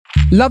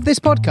Love this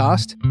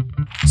podcast?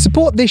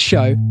 Support this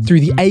show through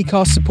the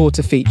Acast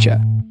supporter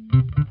feature.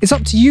 It's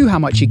up to you how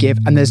much you give,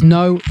 and there's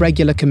no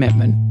regular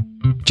commitment.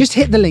 Just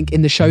hit the link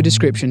in the show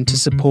description to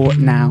support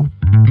now.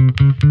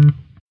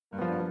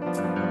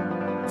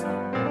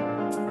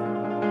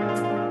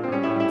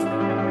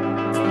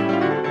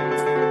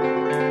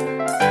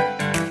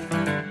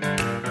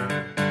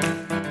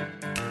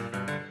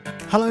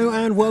 Hello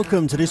and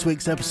welcome to this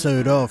week's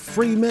episode of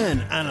Three Men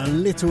and a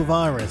Little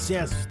Virus.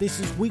 Yes, this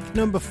is week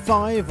number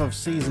 5 of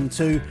season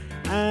 2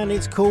 and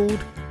it's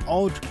called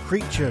Odd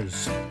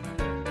Creatures.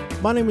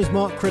 My name is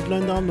Mark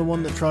Cridland. I'm the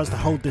one that tries to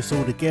hold this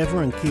all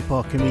together and keep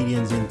our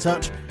comedians in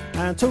touch.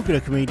 And talking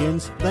to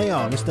comedians, they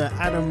are Mr.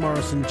 Adam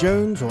Morrison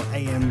Jones, or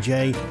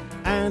AMJ,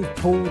 and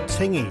Paul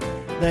Tingey.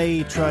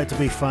 They try to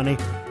be funny,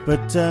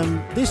 but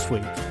this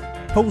week,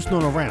 Paul's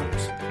not around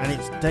and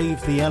it's Dave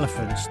the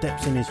Elephant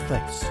steps in his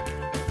place.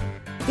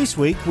 This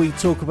week we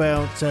talk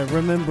about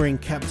remembering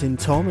Captain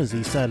Tom as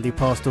he sadly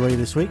passed away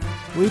this week.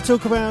 We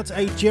talk about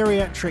a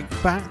geriatric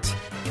bat.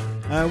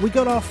 We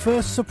got our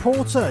first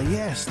supporter,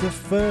 yes, the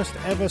first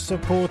ever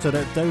supporter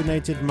that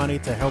donated money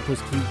to help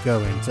us keep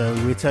going. So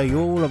we tell you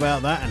all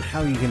about that and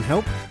how you can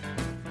help.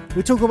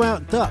 We talk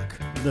about Duck,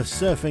 the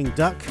surfing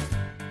duck,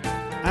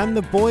 and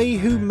the boy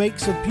who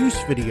makes abuse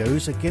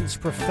videos against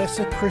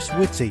Professor Chris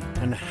Whitty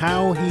and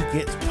how he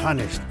gets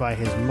punished by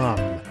his mum.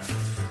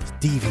 It's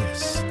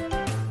devious.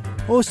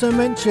 Also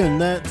mention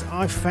that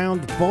I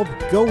found Bob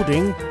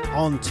Golding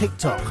on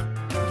TikTok.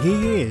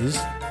 He is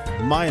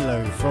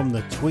Milo from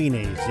the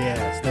Tweenies,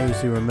 yes,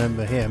 those who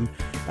remember him.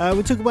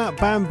 We talk about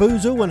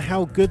Bamboozle and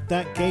how good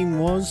that game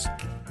was,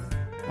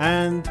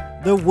 and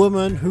the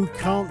woman who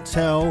can't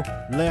tell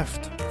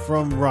left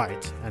from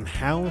right and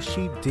how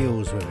she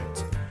deals with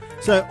it.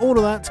 So all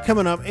of that's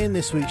coming up in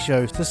this week's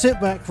show, so sit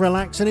back,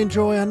 relax and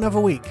enjoy another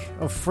week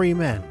of Three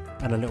Men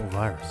and a Little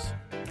Virus.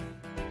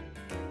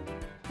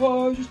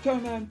 Well, I was just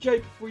telling Jay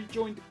before you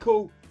joined the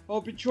call,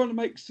 I've been trying to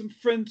make some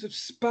friends of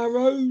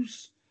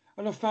sparrows,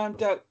 and I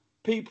found out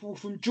people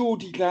from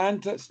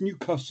Geordieland, that's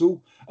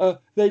Newcastle,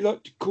 they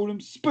like to call them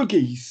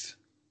spoogies.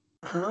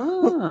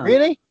 Ah.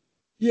 Really?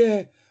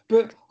 Yeah,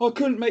 but I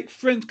couldn't make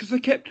friends because they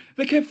kept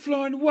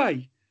flying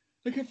away.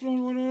 They kept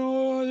flying away.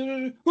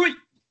 Oh, wait,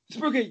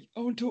 spoogie, I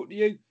want to talk to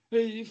you.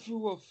 You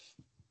flew off.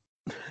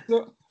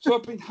 So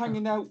I've been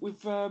hanging out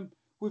with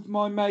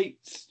my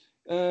mates,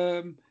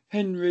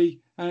 Henry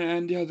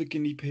and the other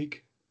guinea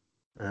pig.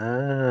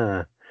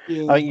 Ah,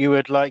 yeah. You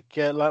would like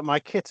my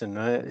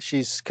kitten.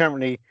 She's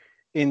currently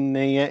in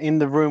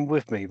the room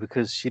with me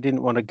because she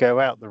didn't want to go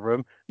out the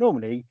room.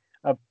 Normally,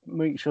 I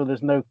make sure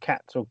there's no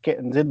cats or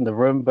kittens in the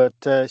room, but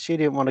she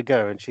didn't want to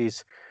go, and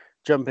she's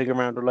jumping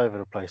around all over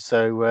the place.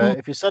 So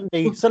if you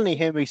suddenly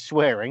hear me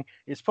swearing,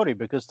 it's probably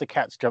because the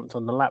cat's jumped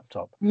on the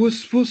laptop.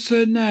 What's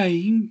her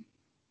name?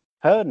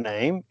 Her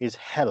name is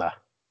Hella.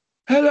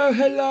 Hello.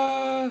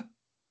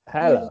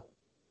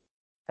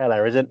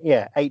 Hella, isn't?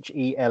 Yeah,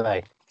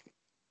 Hela.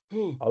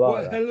 Oh, I like what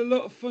a that. hell of a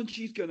lot of fun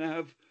she's going to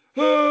have.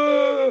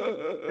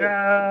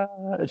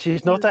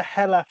 She's not a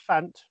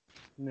Helaphant.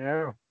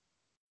 No.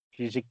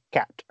 She's a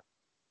cat.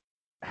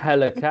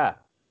 Hella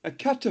cat. A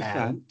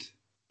cataphant.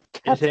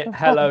 Is it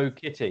Hello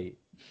Kitty?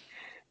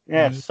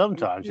 Yes,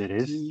 sometimes it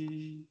is.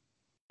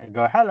 I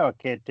go, hello,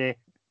 kitty.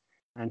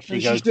 And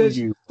she goes, says,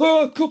 you.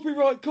 Oh,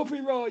 copyright.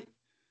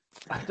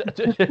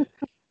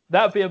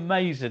 That'd be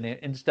amazing.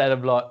 Instead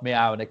of like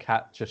meowing, a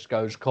cat just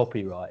goes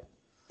copyright.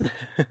 Maybe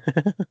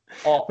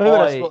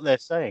that's what they're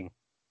saying.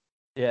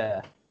 Yeah.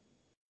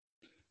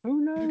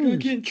 Who You're going to knows?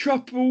 get in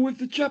trouble with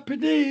the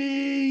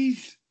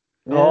Japanese.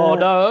 Yeah. Oh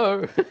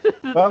no!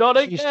 Well, Not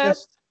again.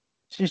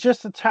 She's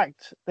just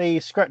attacked the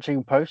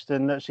scratching post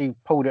and actually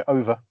pulled it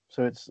over,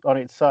 so it's on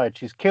its side.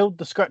 She's killed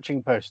the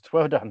scratching post.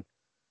 Well done.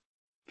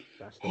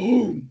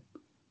 Oh,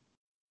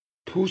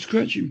 poor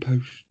scratching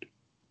post.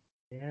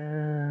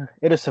 Yeah,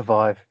 it'll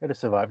survive.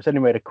 It's only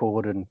made of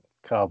cord and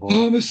cardboard.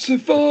 I'm a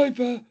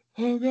survivor.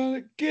 I'm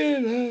gonna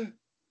get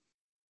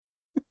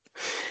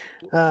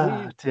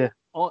her. Dear.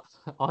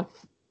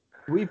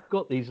 We've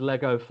got these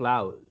Lego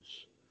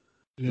flowers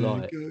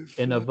Lego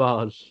in a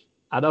vase,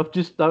 and I've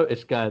just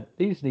noticed,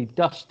 these need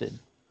dusting.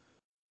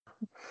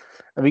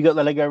 Have you got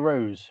the Lego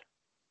rose?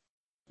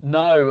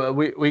 No,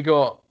 we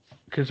got,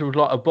 because there was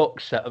like a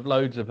box set of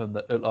loads of them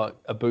that look like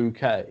a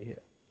bouquet.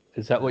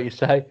 Is that what you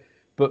say?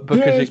 But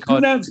because yeah, it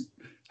kind of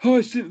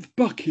hyacinth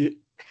bucket.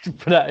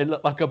 it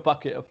looked like a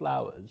bucket of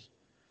flowers.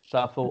 So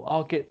I thought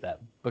I'll get them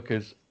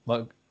because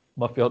my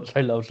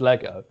fiance loves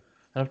Lego,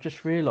 and I've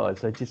just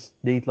realised they just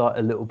need like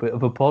a little bit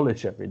of a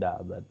polish every now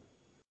and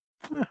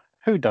then.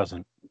 Who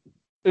doesn't?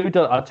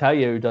 I'll tell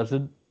you who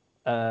doesn't.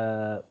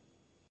 I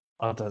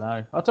don't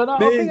know. I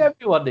Me. think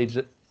everyone needs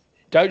it.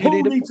 Don't you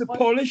Paul need needs a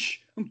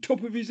polish on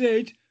top of his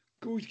head.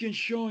 Always getting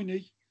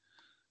shiny.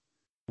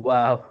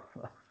 Wow.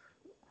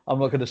 I'm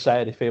not going to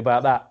say anything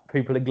about that.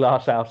 People in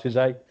glass houses,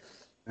 eh?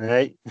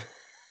 Hey.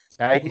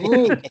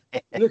 Oh,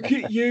 look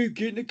at you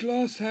getting a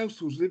glass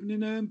house, was living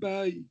in Herne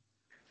Bay.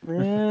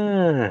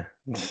 Yeah.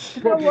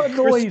 You know what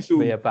annoys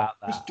me about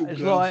that? Crystal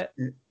It's glass.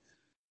 like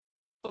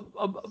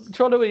I'm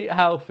trying to eat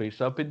healthy,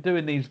 so I've been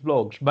doing these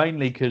vlogs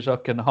mainly because I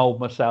can hold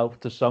myself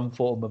to some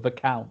form of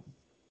account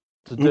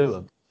to do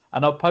them.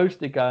 And I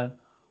posted going,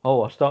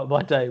 I started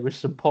my day with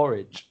some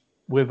porridge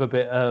with a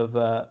bit of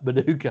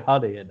Manuka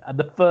honey in. And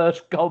the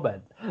first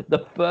comment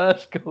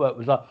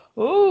was like,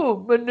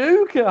 "Oh,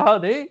 Manuka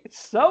honey,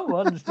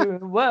 someone's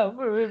doing well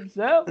for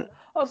himself."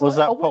 Was like,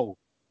 that Paul?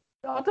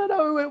 I don't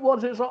know who it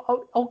was. It's like,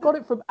 I got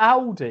it from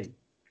Aldi.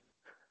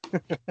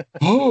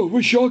 Oh, I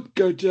wish I could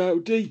go to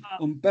Aldi.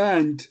 I'm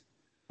banned.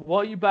 Why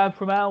are you banned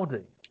from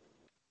Aldi?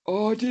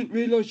 Oh, I didn't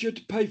realise you had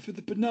to pay for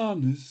the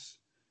bananas.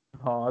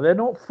 Oh, they're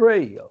not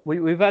free.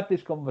 We've had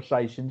this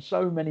conversation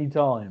so many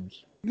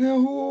times.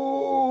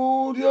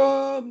 No,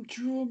 I'm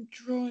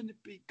trying to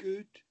be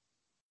good.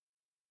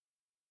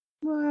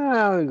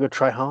 Well, we've got to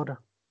try harder.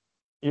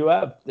 You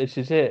have. This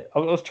is it. I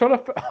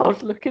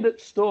was looking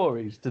at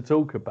stories to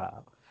talk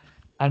about,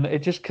 and it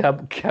just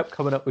kept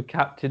coming up with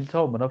Captain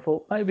Tom, and I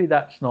thought maybe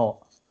that's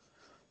not.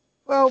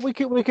 Well, we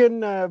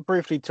can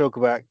briefly talk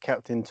about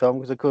Captain Tom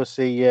because, of course,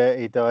 he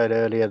died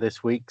earlier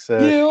this week. So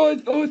Yeah,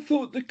 I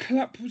thought the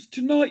clap was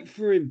tonight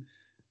for him.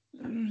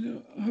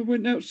 I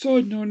went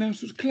outside, no one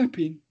else was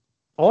clapping.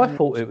 I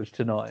thought it was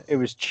tonight. It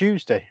was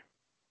Tuesday.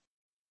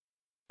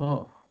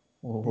 Oh,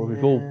 well,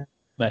 we've all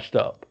messed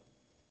up.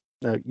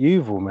 No,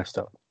 you've all messed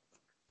up.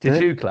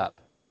 Did you clap?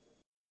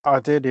 I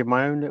did in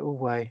my own little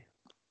way.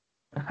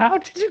 How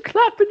did you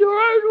clap in your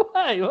own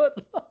way? What?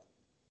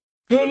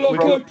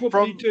 I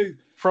probably do.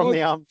 From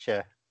the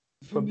armchair.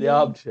 From the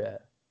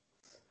armchair.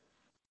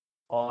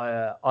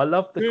 I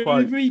love the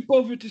quote. He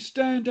bothered to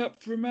stand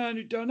up for a man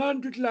who'd done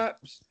 100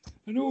 laps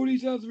and all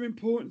these other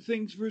important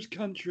things for his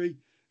country,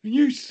 and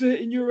you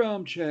sit in your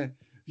armchair,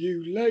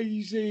 you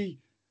lazy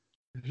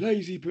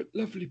but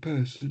lovely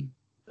person.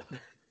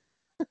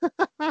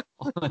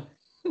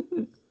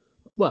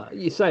 Well,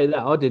 you say that.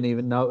 I didn't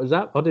even know it was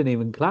that. I didn't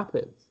even clap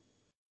it.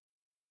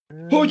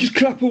 I just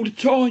clap all the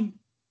time.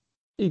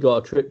 He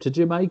got a trip to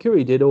Jamaica.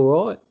 He did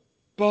all right.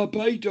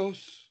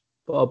 Barbados.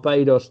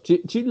 Do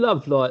you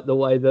love like the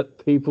way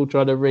that people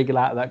try to wriggle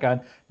out of that going,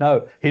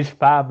 no, his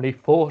family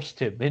forced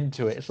him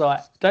into it. It's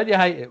like, don't you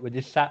hate it when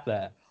you sat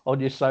there on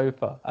your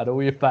sofa and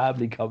all your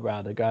family come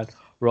round and going,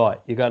 right,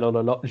 you're going on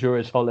a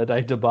luxurious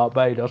holiday to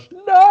Barbados.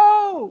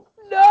 No,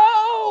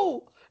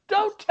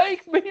 don't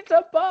take me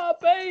to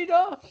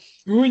Barbados.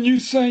 When you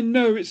say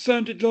no, it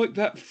sounded like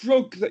that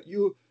frog that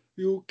your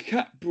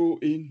cat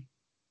brought in.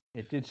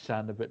 It did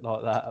sound a bit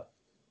like that.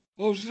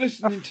 I was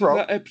listening to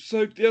that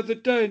episode the other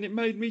day and it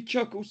made me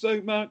chuckle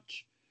so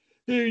much.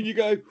 Hearing you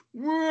go,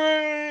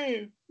 wah,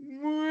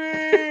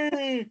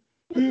 wah.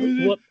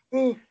 What?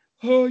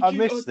 I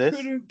missed this. I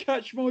couldn't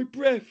catch my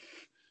breath.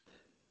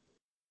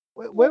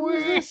 Where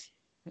was this?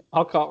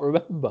 I can't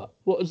remember.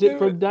 What was it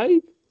from,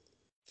 Dave?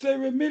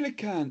 Sarah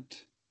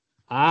Millicant.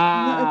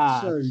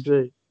 Ah,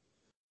 episode.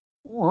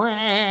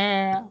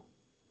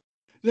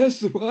 That's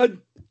the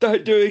one.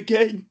 Don't do it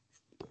again.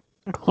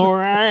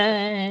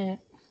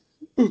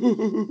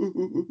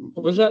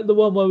 Was that the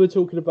one where we're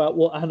talking about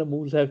what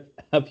animals have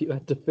you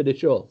had to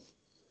finish off?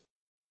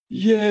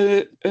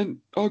 Yeah, and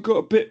I got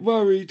a bit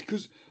worried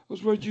because I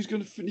was worried you was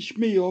going to finish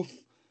me off.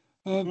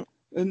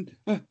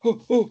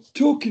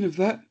 Talking of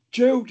that,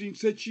 Geraldine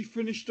said she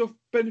finished off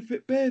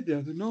Benefit Bear the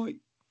other night.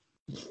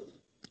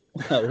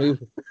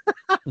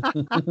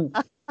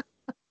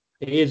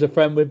 He is a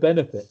friend with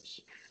benefits.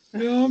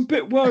 Yeah, I'm a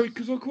bit worried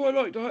because I quite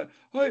liked it.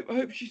 I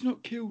hope she's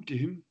not killed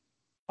him.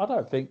 I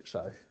don't think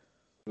so.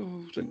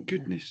 Oh, thank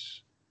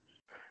goodness.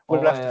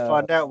 We'll have to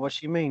find out what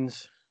she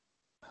means.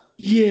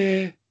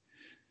 Yeah.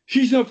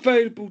 She's not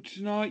available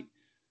tonight.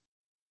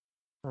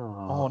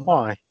 Oh,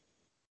 why?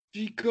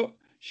 She got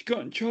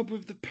in trouble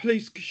with the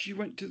police because she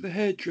went to the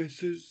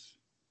hairdressers.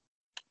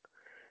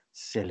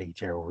 Silly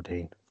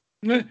Geraldine.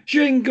 No,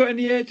 she ain't got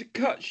any hair to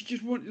cut. She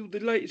just wanted all the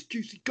latest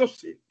juicy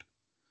gossip.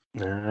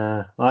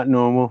 Like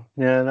normal.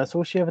 Yeah, that's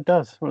all she ever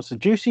does. Wants the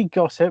juicy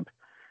gossip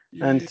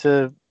and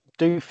to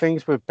do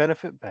things with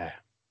Benefit Bear.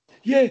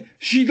 Yeah,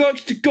 she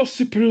likes to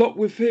gossip a lot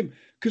with him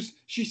because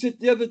she said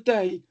the other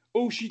day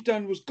all she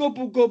done was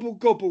gobble, gobble,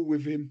 gobble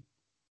with him.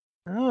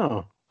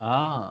 Oh.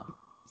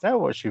 Is that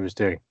what she was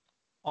doing?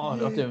 Oh,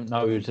 yeah. I didn't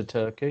know he was a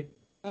turkey.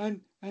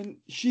 And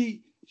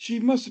she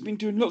must have been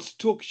doing lots of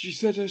talk. She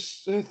said her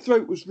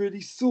throat was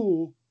really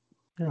sore.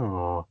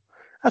 Oh,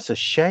 that's a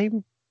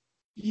shame.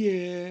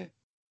 Yeah.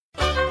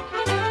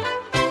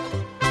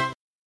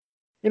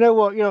 You know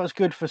what? You know what's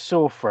good for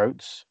sore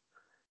throats?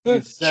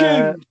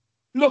 Tune,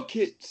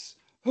 lockets,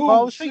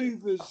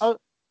 soothers. I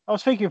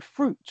was thinking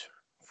fruit.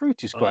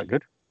 Fruit is quite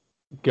good.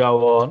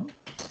 Go on.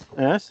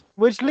 Yes,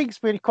 which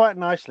links me quite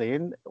nicely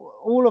in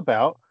all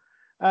about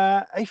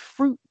a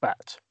fruit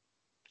bat.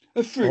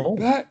 A fruit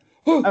bat?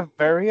 Oh, a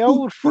very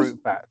old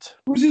fruit bat.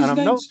 Was his and I'm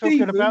name not Stephen?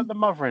 talking about the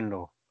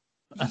mother-in-law.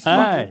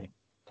 Hey.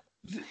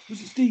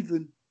 Was it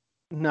Stephen?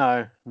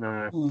 No.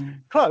 Oh.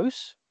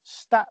 Close.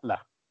 Statler.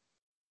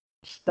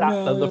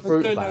 Statler, the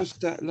fruit bat. I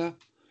don't know Statler.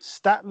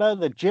 Statler,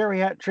 the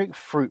geriatric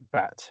fruit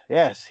bat.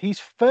 Yes, he's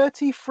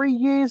 33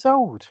 years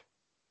old.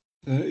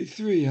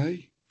 33, eh?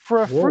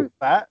 For a Whoa. fruit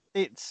bat,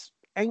 it's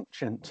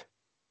ancient.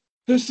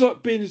 That's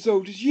like being as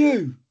old as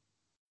you.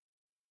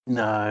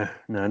 No,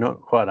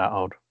 not quite that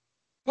old.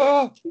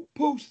 Ah,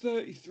 Paul's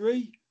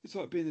 33. It's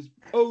like being as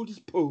old as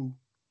Paul.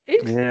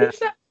 Yeah. Is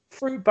that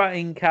fruit bat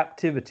in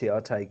captivity? I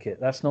take it.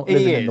 That's not He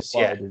living in the is,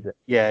 yeah. wild, is it?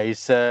 Yeah,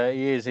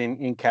 he is in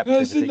No,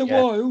 captivity. it's in the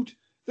yeah. wild.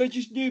 They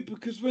just knew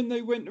because when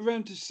they went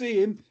around to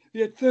see him, he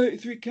had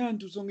 33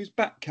 candles on his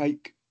bat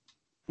cake.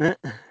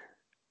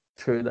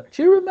 True. That.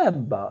 Do you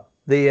remember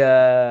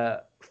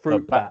the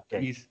fruit bat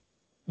bat? cake.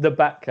 The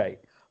bat cake,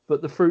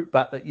 but the fruit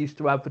bat that used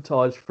to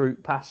advertise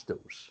fruit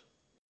pastels.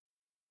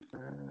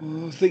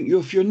 Oh, I think you're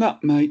off your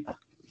nut, mate.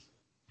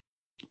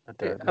 I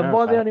don't Am know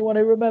I the about- only one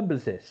who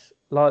remembers this?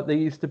 Like there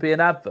used to be an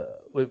advert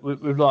with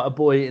like a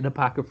boy eating a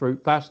pack of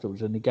fruit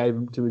pastels, and he gave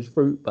them to his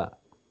fruit bat.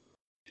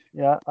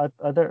 Yeah,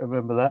 I don't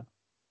remember that.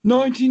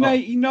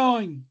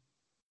 1989.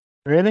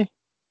 Really?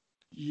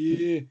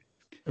 Yeah.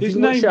 Have His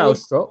you watched name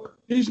was Shellstroke?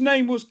 his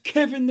name was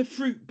Kevin the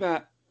Fruit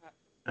Bat.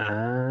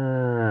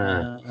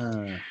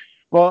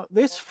 Well,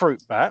 this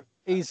fruit bat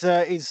is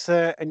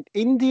an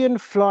Indian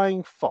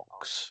flying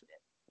fox.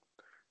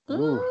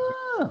 Ooh,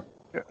 Oh,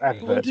 I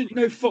advert. didn't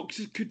know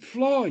foxes could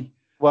fly.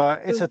 Well,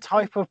 it's a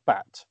type of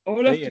bat.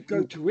 I'd have Yeah. to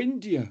go to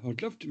India.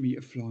 I'd love to meet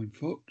a flying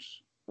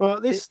fox. Well,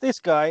 this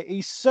guy,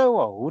 he's so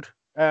old.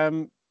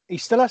 He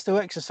still has to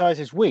exercise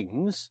his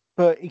wings,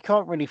 but he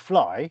can't really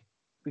fly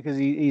because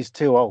he's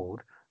too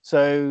old.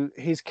 So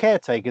his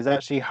caretakers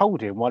actually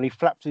hold him while he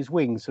flaps his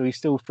wings, so he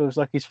still feels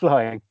like he's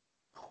flying.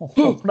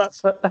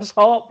 That's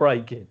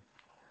heartbreaking.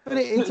 But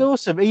it's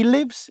awesome. He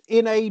lives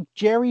in a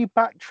Jerry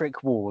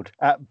Batrick ward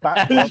at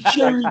Bat.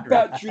 Jerry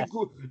Patrick.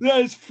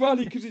 That is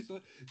funny because it's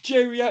like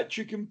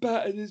geriatric and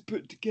Batten is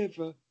put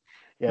together.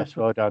 Yes,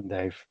 well done,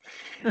 Dave.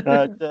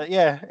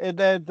 Yeah, and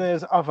then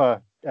there's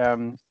other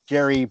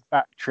Jerry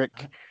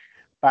Batrick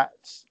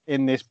bats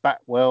in this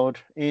bat world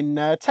in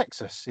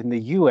Texas, in the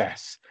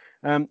US.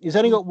 He's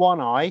only got one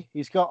eye.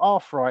 He's got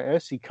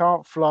arthritis. He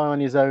can't fly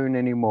on his own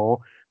anymore,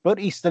 but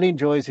he still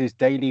enjoys his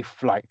daily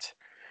flight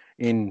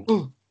in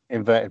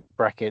inverted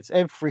brackets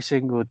every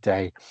single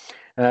day.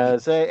 So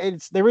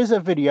there is a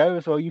video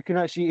as well. You can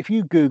actually, if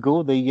you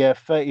Google the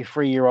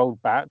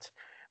 33-year-old bat,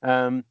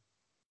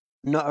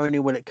 not only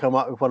will it come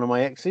up with one of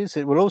my exes,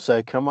 it will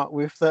also come up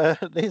with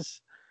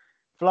this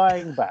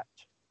flying bat.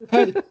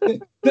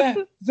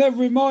 That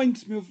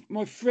reminds me of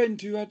my friend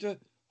who had a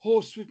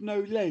horse with no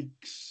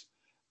legs,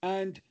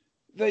 and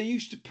they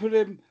used to put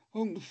him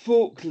on the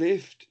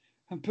forklift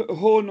and put a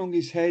horn on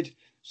his head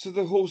so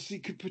the horsey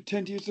could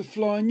pretend he was a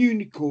flying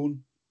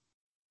unicorn.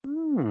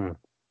 Hmm.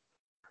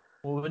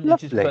 Well, wouldn't you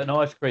just Lovely. put an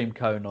ice cream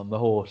cone on the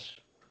horse?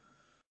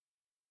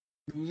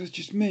 Well, that's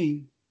just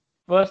mean.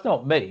 Well, that's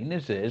not mean,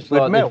 is it? It's Would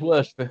like melt. it's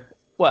worse for.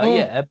 Well, Oh.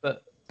 yeah,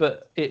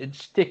 but it'd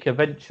stick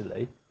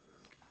eventually.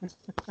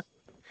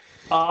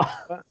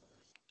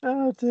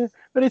 Oh dear.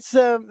 But it's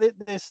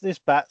this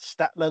bat,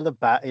 Statler the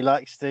bat. He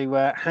likes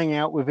to hang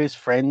out with his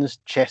friends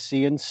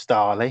Chessie and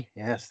Starley.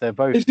 Yes, they're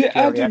both. Is it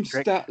Adam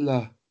geriatric.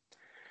 Statler?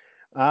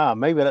 Ah,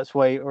 maybe that's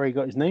where he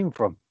got his name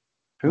from.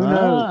 Who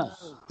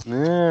knows?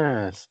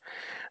 Yes.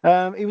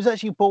 He was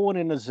actually born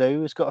in a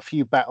zoo. He's got a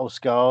few battle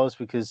scars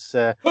because.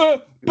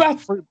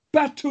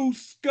 Battle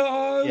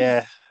scars.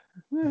 Yeah.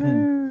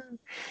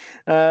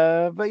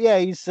 But yeah,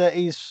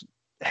 he's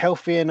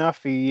healthy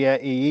enough. He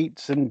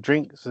eats and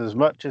drinks as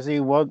much as he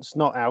wants.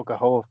 Not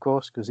alcohol, of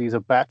course, because he's a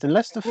bat.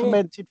 Unless the Well,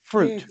 fermented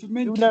fruit. Yeah,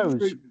 fermented Who knows?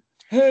 fruit.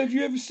 Have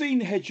you ever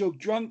seen a hedgehog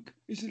drunk?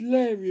 It's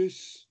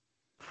hilarious.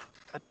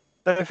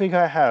 Don't think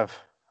I have.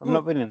 I've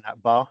not been in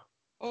that bar.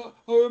 I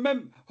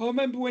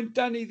remember when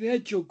Danny the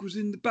hedgehog was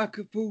in the back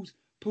of Paul's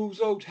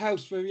old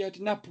house where he had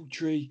an apple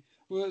tree.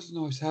 Well, that's a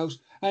nice house.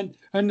 And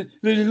the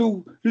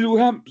little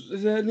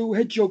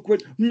hedgehog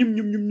went num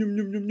num num num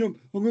num num num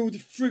on all the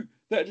fruit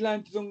that had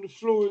landed on the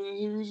floor, and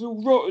it was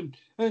all rotten.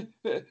 And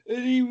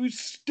he was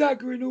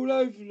staggering all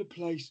over the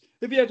place.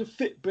 If he had a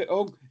Fitbit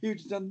on, he would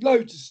have done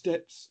loads of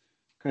steps.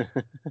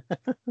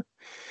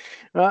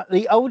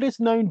 The oldest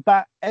known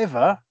bat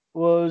ever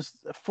was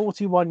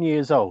 41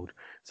 years old.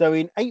 So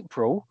in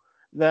April,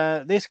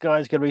 this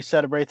guy's going to be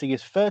celebrating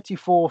his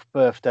 34th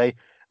birthday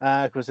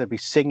because there'll be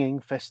singing,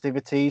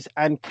 festivities,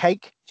 and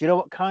cake. Do you know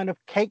what kind of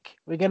cake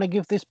we're going to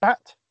give this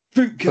bat?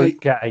 Fruitcake.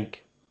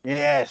 Fruitcake.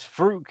 Yes,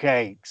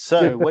 fruitcake.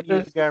 So what are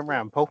you going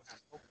round, Paul?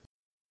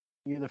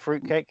 You the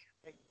fruitcake?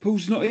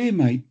 Paul's not here,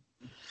 mate.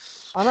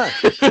 I know.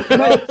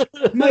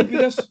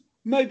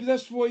 Maybe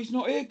that's why he's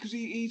not here, because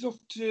he's off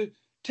to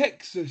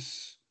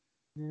Texas.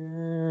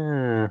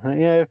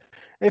 Yeah.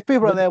 If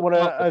people out there want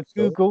to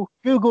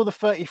Google the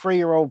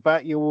 33-year-old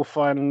bat, you will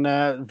find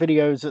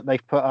videos that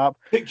they've put up.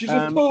 Pictures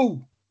of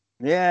Paul.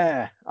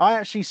 Yeah, I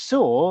actually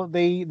saw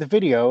the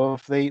video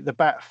of the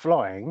bat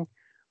flying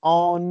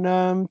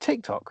on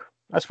TikTok.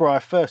 That's where I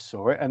first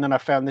saw it, and then I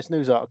found this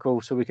news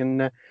article so we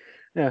can,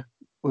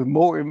 with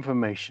more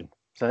information.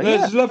 So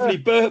There's a lovely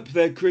burp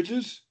there,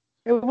 critters.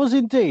 it was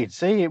indeed.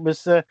 See, it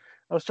was. I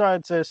was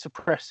trying to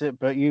suppress it,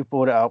 but you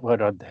brought it up. Well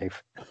done,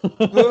 Dave.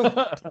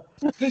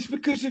 It's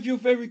because of your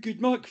very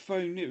good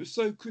microphone. It was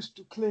so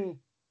crystal clear.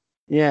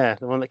 Yeah,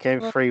 the one that came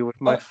free with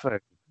my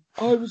phone.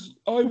 I was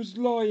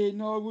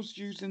lying. I was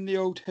using the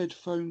old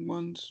headphone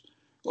ones.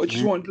 I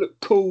just wanted to look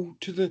cool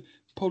to the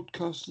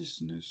podcast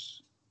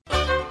listeners.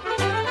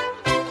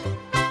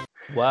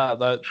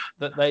 Wow,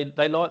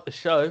 they like the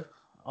show.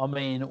 I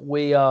mean,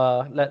 we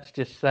are. Let's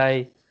just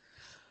say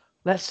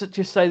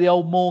the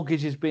old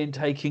mortgage is being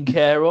taken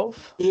care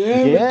of.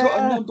 Yeah, we've got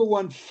a number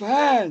one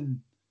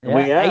fan.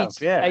 We have,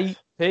 yeah.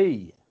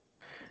 88p.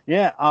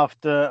 Yeah,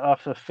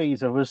 after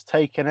fees was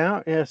taken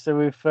out. Yeah, so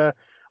we've.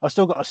 I've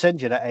still got to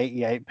send you that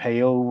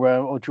 88p,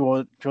 or do you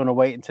want to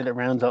wait until it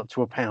rounds up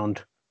to £1?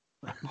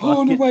 I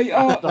want to wait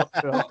up.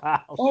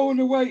 I want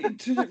to wait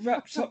until it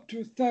wraps up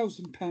to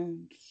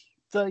 £1,000.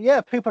 So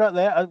yeah, people out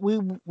there, we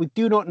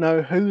do not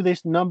know who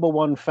this number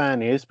one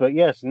fan is, but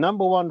yes,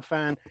 number one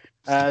fan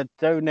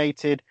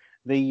donated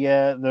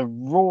the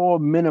raw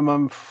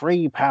minimum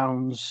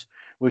 £3,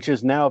 which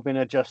has now been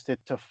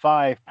adjusted to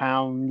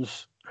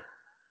 £5.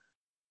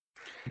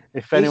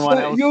 If anyone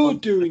else you're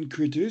doing,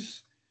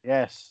 critters?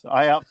 Yes,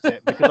 I upped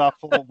it because I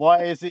thought,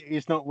 why is it?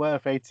 It's not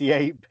worth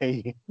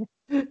 88p.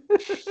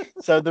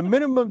 So the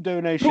minimum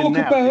donation Talk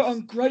now about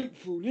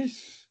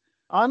ungratefulness.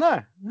 I know.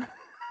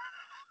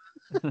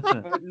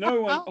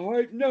 No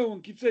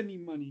one gives any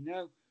money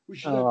now. We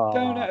should have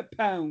down at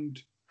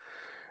 £1.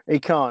 He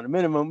can't.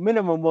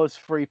 Minimum was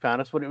 £3.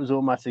 That's what it was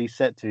automatically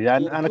set to.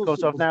 And of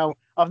course I've now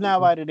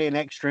added in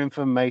extra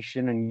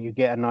information, and you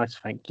get a nice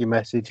thank you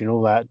message and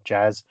all that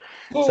jazz.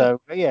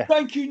 So yeah.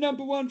 Thank you,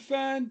 number one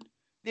fan.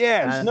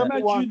 Yeah, number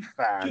one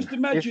fan. Just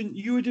imagine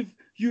you would have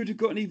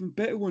got an even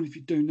better one if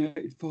you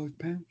donated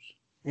 £5.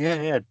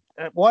 Yeah.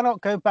 Why not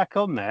go back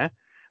on there?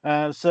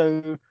 And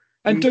donate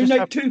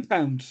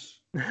 £2.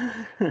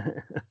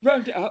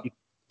 Round it up.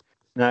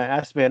 No, it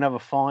has to be another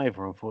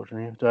 £5,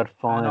 unfortunately. You have to add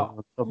 5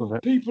 on top of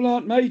it. People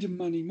aren't made of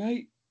money,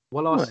 mate.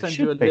 Well, I'll send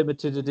you a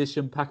limited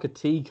edition pack of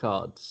tea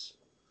cards.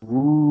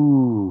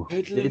 Ooh.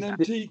 Peddling them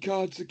tea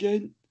cards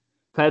again.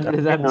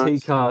 Peddling them tea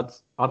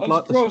cards. I'm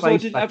surprised I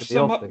didn't have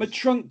some up my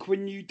trunk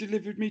when you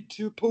delivered me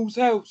to Paul's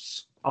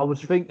house. I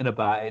was thinking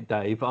about it,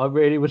 Dave. I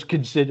really was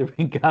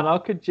considering, I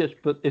could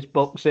just put this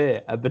box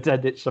here and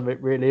pretend it's something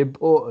really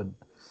important.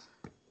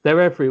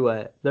 They're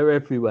everywhere.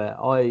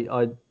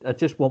 I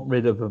just want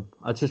rid of them.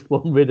 I just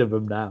want rid of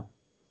them now.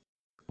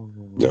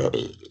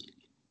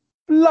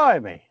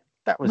 Blimey.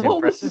 That was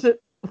impressive.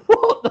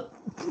 What the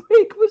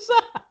freak was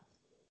that?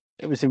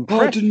 It was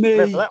impressive. Pardon me.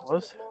 That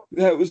was.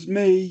 That was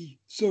me.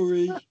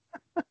 Sorry.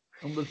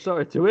 I'm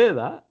sorry to hear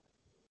that.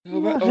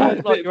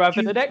 Sounds like you're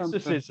having an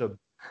exorcism.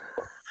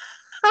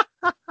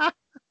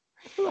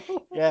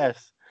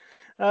 Yes.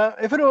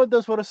 If anyone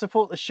does want to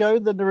support the show,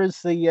 then there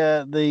is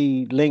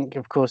the link.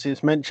 Of course,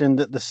 it's mentioned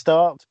at the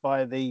start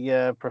by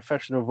the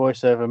professional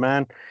voiceover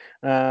man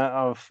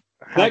of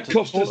how that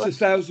cost us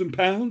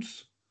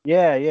 £1,000.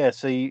 Yeah.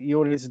 So you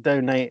all need to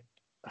donate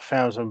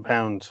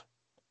 £1,000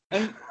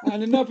 and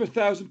another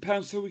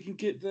 £1,000 so we can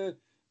get the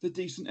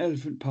decent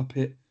elephant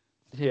puppet.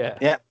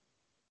 Yeah.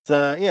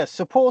 So yeah,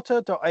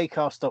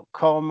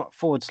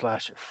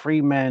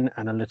 supporter.acast.com/freemen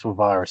and a little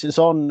virus. It's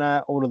on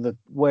all of the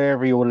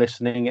wherever you're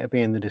listening. It'll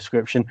be in the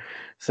description.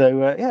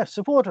 So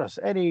support us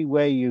any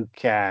way you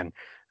can.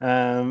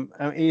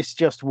 It's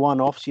just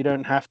one-offs. You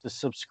don't have to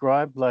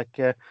subscribe. Like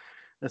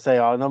let's say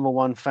our number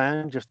one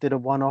fan just did a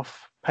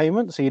one-off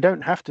payment, so you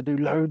don't have to do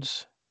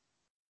loads.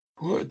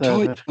 What a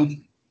tight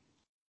one.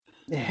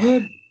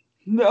 Yeah.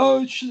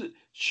 No, should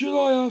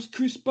I ask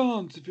Chris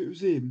Barnes if it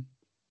was him?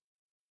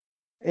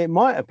 It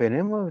might have been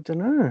him. I don't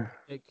know.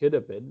 It could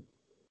have been.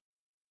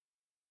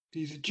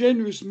 He's a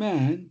generous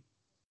man.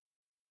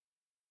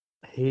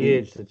 He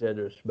is a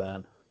generous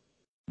man.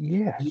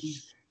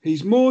 Yes.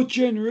 He's more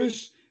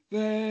generous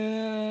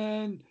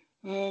than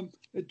a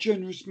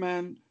generous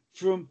man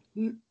from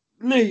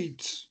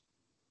Leeds.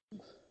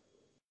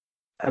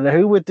 And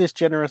who would this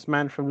generous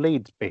man from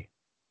Leeds be?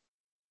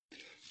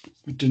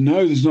 I don't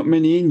know. There's not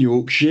many in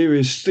Yorkshire.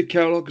 He'll stick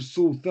out like a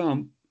sore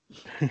thumb.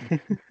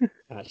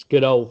 That's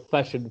good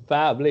old-fashioned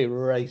family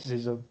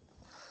racism.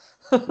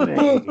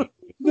 No,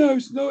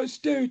 it's not. It's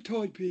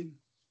stereotyping.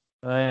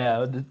 Oh,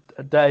 yeah,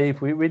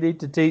 Dave, we need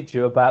to teach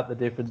you about the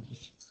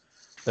difference.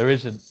 There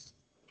isn't.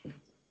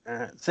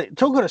 So,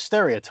 talking of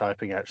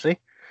stereotyping, actually,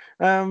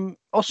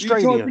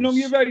 Australians. You typing on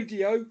your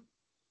radio?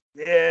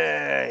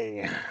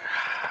 Yeah.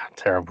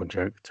 Terrible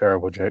joke.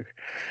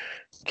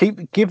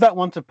 Give that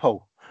one to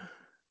Paul.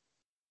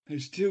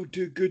 It's still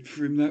too good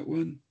for him, that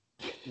one.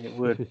 It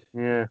would,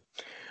 yeah.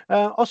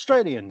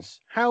 Australians,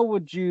 how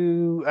would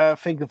you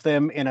think of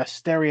them in a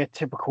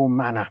stereotypical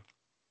manner?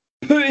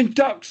 Putting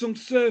ducks on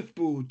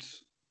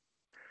surfboards.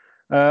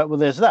 Well,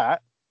 there's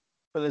that,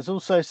 but there's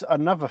also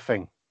another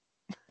thing.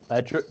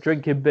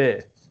 Drinking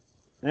beer.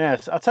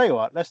 Yes, I'll tell you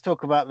what, let's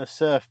talk about the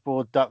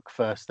surfboard duck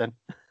first then.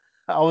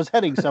 I was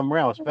heading somewhere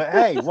else, but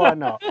hey, why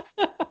not?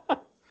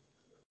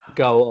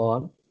 Go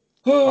on.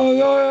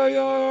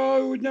 Oh,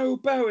 I would know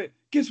about it.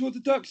 Guess what the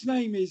duck's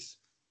name is?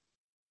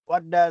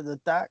 What does the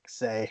duck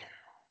say?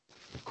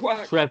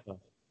 Quack. Trevor.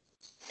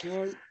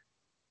 Right.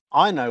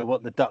 I know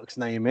what the duck's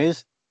name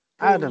is.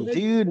 Adam, do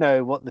you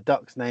know what the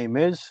duck's name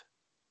is?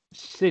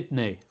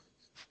 Sydney.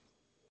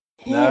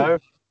 No.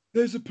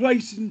 There's a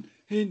place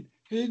in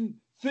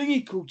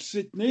thingy called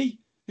Sydney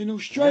in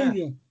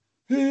Australia.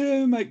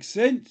 Yeah, makes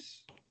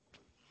sense.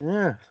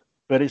 Yeah,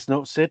 but it's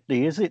not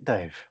Sydney, is it,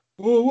 Dave?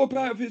 Or what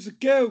about if it's a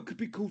girl? Could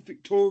be called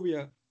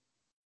Victoria.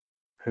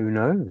 Who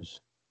knows?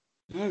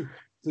 No,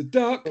 the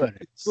duck Well, is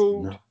it's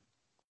called not.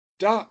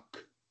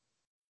 Duck.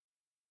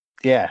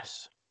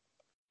 Yes.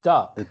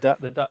 Duck. The duck.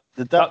 The duck.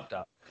 The duck.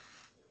 Duck.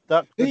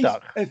 Duck. The He's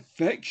duck.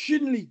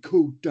 affectionately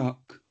called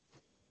Duck.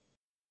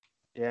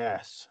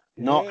 Yes.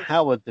 Not Yeah.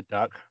 Howard the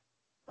Duck.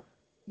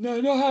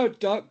 No, not Howard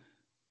Duck.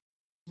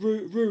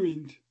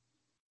 Ruined.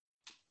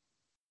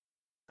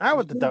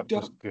 Howard the Duck.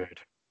 Duck was good.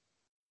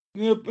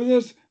 No,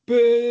 but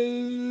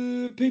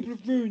people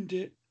have ruined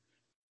it.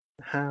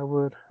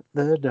 Howard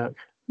the Duck.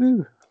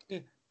 Ooh. Yeah.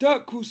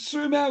 Duck will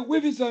swim out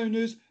with his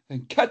owners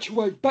and catch a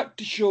wave back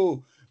to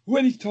shore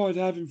when he's tired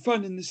of having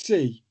fun in the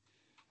sea.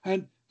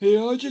 And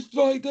I just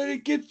like that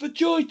it gives the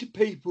joy to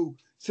people,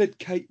 said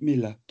Kate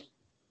Miller.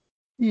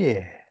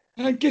 Yeah.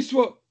 And guess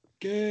what?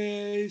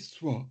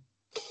 Guess what?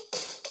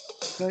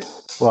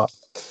 What?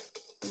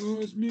 Oh,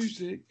 there's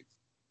music.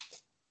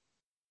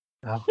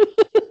 Oh.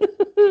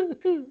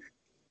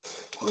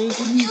 Where's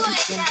the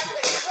music?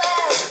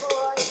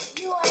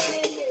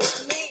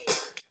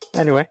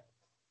 Anyway.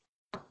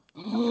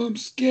 Oh, I'm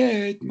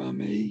scared,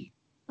 Mummy.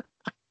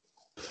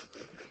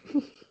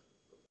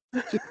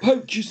 The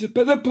poachers are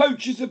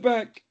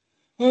back.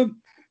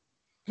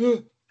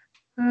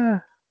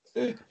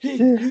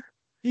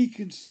 He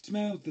can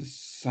smell the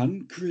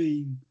sun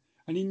cream,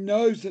 and he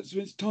knows that's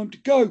when it's time to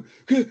go,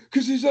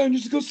 because his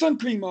owners have got sun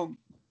cream on.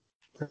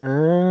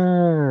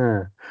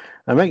 That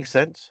makes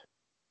sense.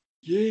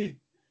 Yeah.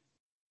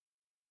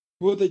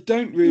 What they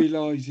don't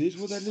realise is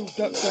what that little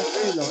duck don't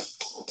realise.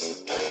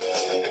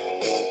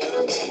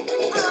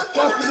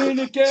 Happening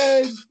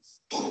again.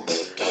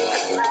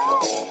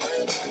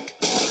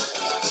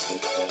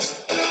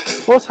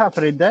 What's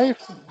happening, Dave?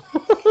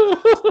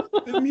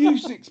 The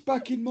music's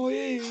back in my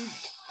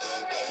ears.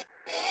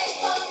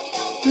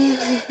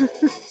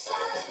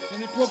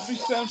 And it probably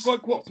sounds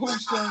like what Paul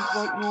sounds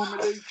like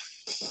normally.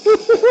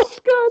 What's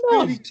going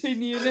on? Really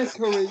tinny and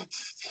echoey.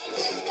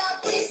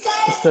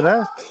 I don't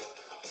know.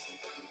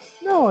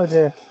 No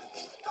idea.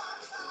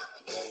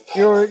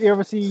 You're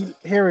obviously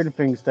hearing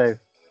things, Dave.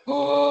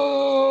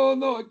 Oh,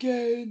 not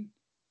again.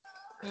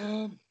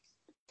 Yeah.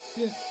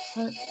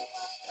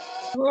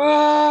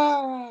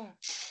 Ah!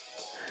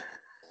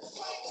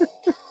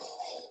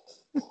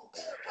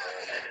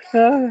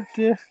 Oh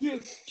dear.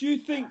 Do you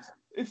think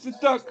if the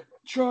duck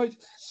tried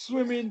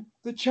swimming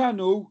the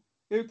channel,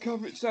 it would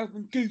cover itself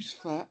in goose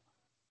fat?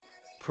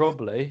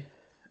 Probably.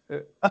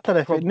 I don't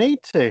know if it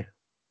need to.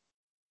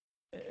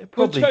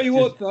 I'll tell you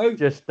what, though.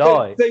 Just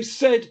die. They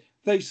said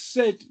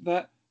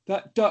that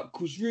duck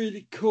was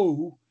really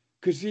cool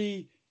because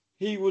he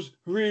was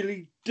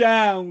really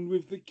down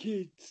with the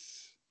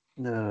kids.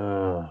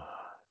 No,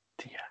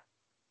 dear.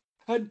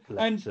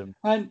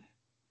 And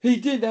he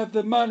did have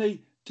the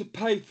money to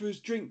pay for his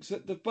drinks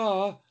at the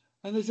bar,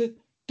 and they said,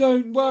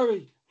 "Don't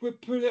worry, we'll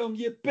put it on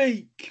your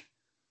beak."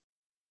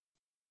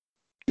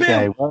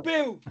 Bill,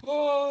 Bill,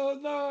 oh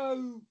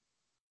no,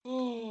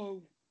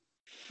 oh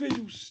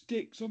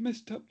fiddlesticks! I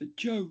messed up the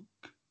joke.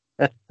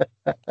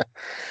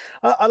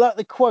 I like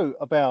the quote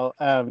about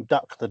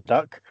Duck the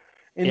Duck,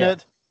 in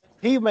that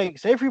he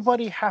makes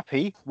everybody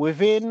happy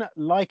within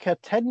like a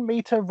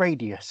 10-meter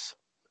radius.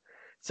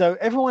 So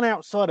everyone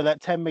outside of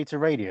that 10-meter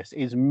radius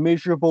is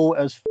miserable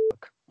as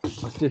fuck.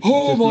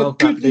 Oh my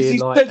goodness,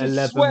 he's like dead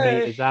 11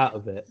 meters out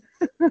of it.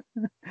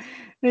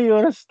 You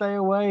gotta stay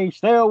away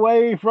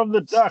from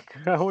the duck.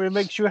 It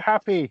makes you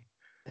happy.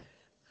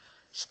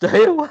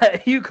 Stay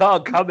away! You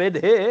can't come in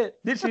here.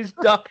 This is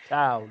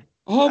Ducktown.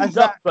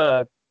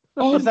 Duckburg.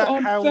 I'm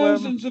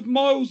thousands of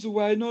miles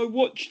away, and I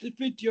watched the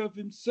video of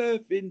him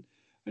surfing,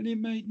 and it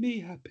made me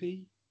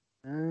happy.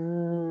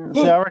 So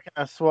I reckon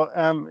that's what.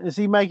 Does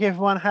he make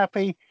everyone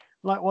happy,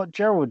 like what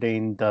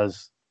Geraldine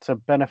does to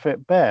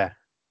benefit Bear?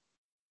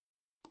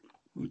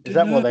 Is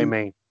that what they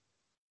mean?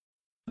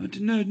 I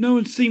don't know. No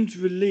one seems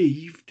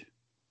relieved.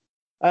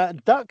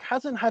 Duck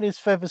hasn't had his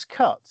feathers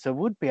cut, so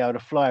would be able to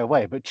fly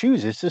away, but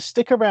chooses to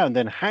stick around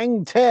and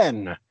hang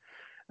 10,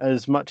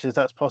 as much as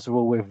that's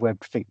possible with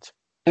webbed feet.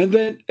 And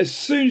then, as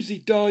soon as he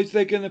dies,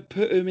 they're going to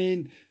put him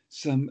in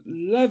some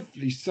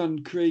lovely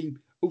sun cream,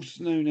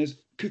 also known as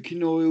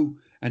cooking oil,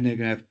 and they're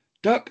going to have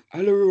duck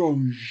à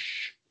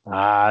l'orange.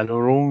 Ah,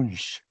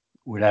 l'orange.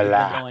 Ooh la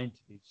la.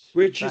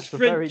 Which is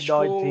French very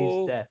 90s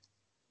for death.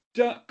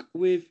 Duck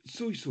with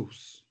soy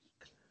sauce.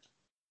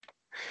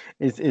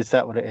 Is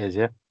that what it is,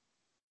 yeah?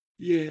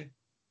 Yeah.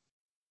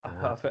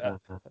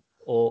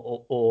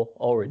 Or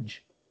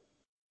orange.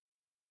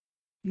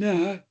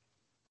 Nah.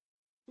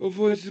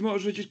 Otherwise, you might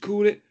as well just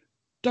call it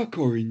duck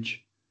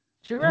orange.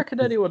 Do you reckon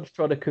anyone's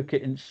tried to cook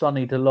it in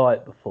Sunny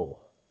Delight before?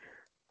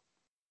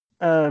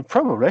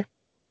 Probably.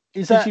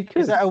 Is that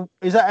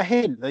a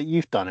hint that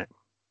you've done it?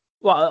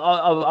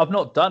 Well, I've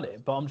not done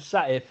it, but I'm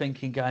sat here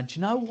thinking, do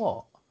you know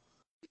what?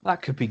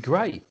 That could be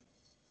great.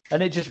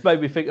 And it just made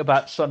me think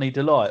about Sunny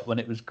Delight when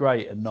it was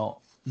great and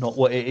not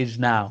what it is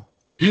now.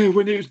 Yeah,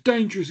 when it was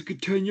dangerous, it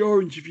could turn you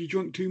orange if you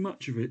drank too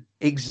much of it.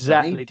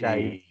 Exactly,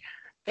 Dave. Can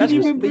That's you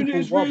what remember when it people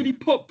was want. really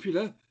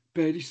popular?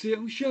 Barely see it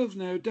on shelves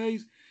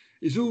nowadays.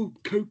 It's all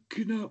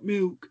coconut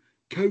milk,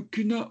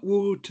 coconut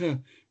water,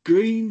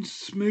 green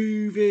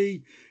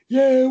smoothie.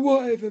 Yeah,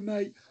 whatever,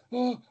 mate.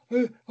 I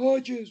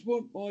just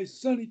want my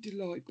Sunny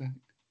Delight back.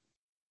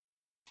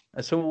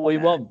 That's all we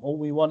want. All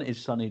we want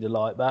is Sunny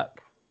Delight back.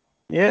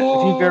 Yeah, if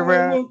you go I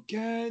around. want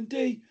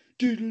candy.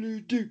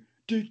 Do.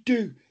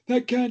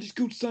 That candy's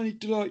called Sunny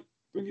Delight.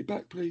 Bring it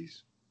back,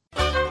 please.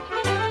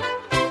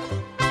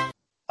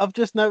 I've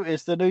just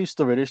noticed the news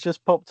story that's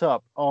just popped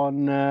up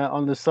on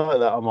the site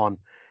that I'm on.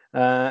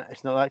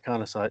 It's not that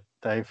kind of site,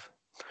 Dave.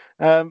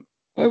 I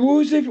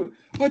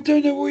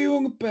don't know what you're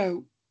on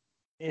about.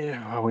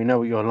 Yeah, well, we know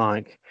what you're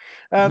like.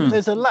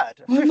 There's a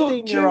lad, I'm not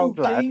 15-year-old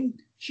lad,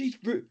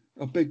 joking.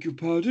 I beg your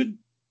pardon.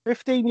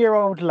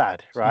 15-year-old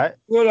lad, right?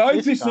 Well, I hope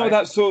This it's guy- not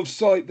that sort of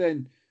site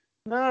then.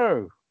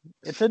 No,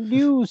 it's a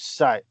news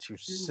site, you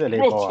silly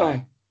boy.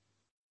 Rotter.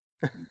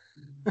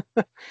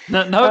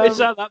 Notice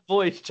how that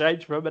voice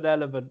changed from an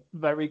element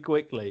very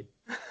quickly.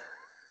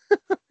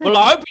 Well,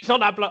 I hope it's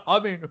not that. I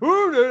mean,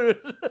 who?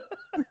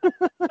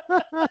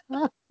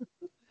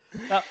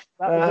 that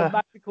was a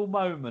magical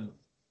moment.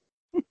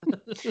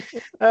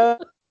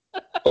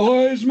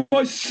 It's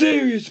my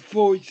serious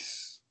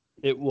voice.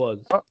 It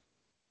was.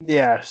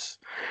 Yes.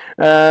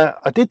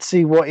 I did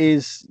see what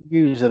his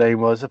username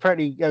was.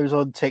 Apparently he goes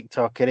on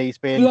TikTok and he's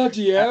been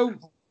Bloody hell.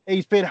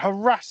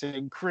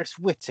 harassing Chris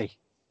Whitty.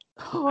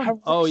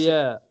 Oh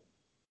yeah.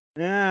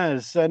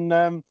 Yes,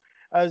 and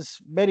as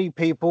many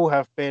people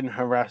have been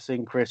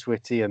harassing Chris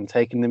Whitty and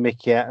taking the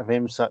mickey out of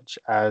him, such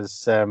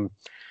as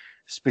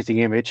Spitting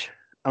Image.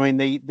 I mean,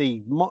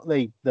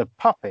 the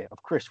puppet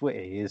of Chris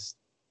Whitty is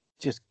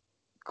just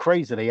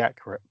crazily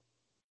accurate.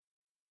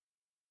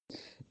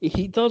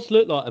 He does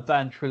look like a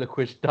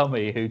ventriloquist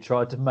dummy who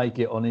tried to make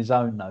it on his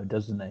own, though,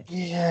 doesn't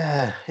he?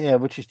 Yeah,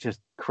 which is just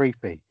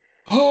creepy.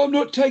 Oh, I'm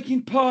not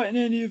taking part in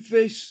any of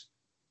this.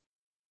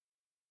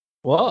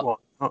 What? What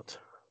not?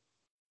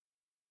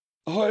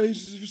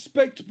 He's a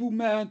respectable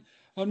man.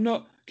 I'm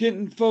not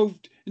getting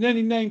involved in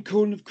any name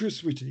calling of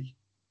Chris Whitty.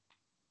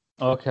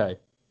 Okay.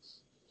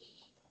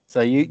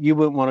 So you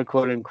wouldn't want to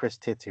call him Chris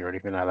Titty or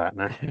anything like that,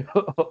 no?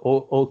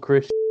 or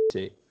Chris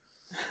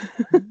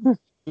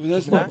Well,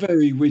 that's not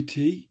very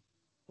witty.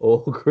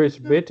 or Chris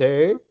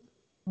Bitty.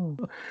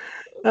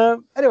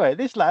 Anyway,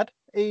 this lad,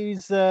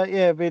 he's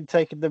been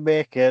taking the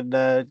mick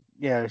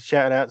and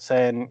shouting out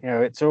saying,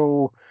 it's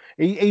all.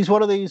 He's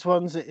one of these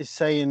ones that is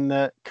saying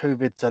that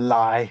COVID's a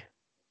lie.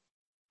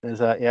 Is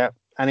that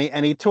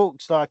and he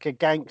talks like a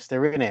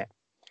gangster in it,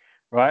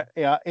 right?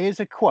 Yeah,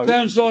 here's a quote.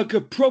 Sounds like a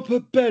proper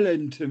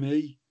bellend to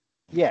me.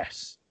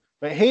 Yes,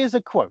 but here's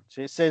a quote.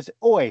 It says,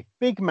 "Oi,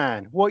 big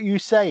man, what you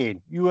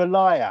saying? You a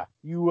liar.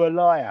 You a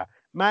liar.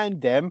 Man,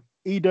 dem,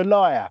 he'd a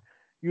liar.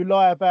 You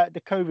lie about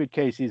the COVID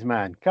cases,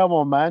 man. Come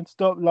on, man.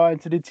 Stop lying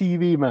to the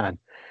TV, man."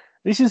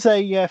 This is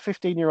a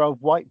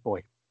 15-year-old white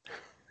boy.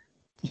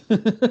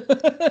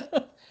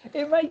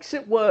 It makes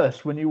it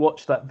worse when you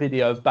watch that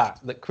video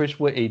back that Chris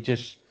Whitty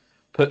just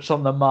puts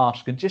on the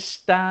mask and just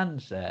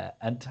stands there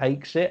and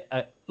takes it.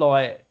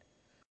 Like,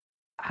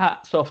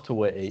 hats off to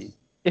Whitty.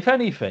 If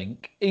anything,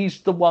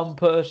 he's the one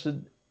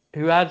person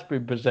who has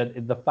been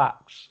presenting the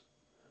facts.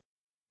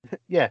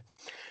 Yeah,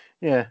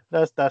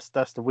 that's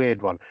the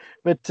weird one.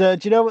 But do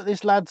you know what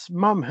this lad's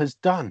mum has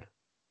done?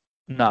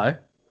 No.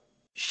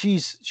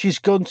 She's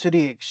gone to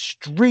the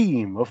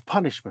extreme of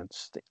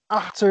punishments, the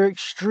utter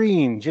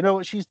extreme. Do you know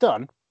what she's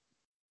done?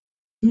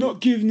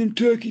 Not giving him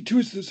turkey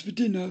twisters for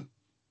dinner.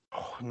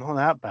 Oh, not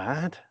that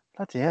bad.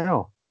 Bloody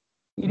hell!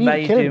 You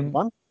Made didn't kill him-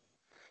 anyone.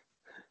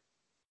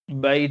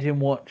 Made him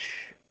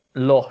watch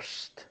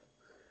Lost,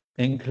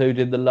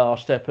 including the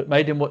last episode.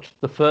 Made him watch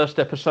the first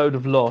episode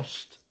of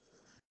Lost.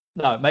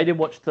 No, made him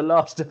watch the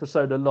last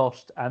episode of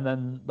Lost and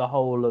then the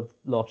whole of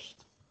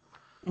Lost.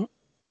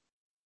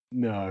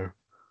 No.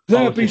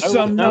 That'd be no,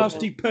 some no.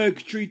 nasty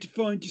purgatory to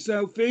find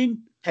yourself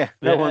in. Yeah,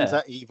 no Yeah. one's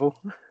that evil.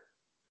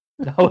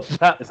 That was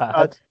that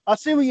bad. I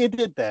see what you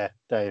did there,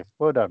 Dave.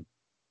 Well done.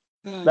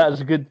 That's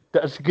a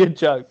good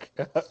joke.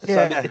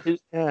 Yeah.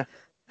 Yeah.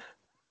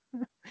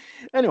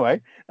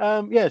 Anyway,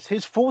 yes,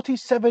 his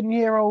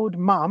 47-year-old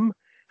mum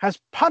has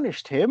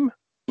punished him.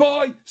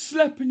 By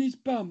slapping his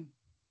bum,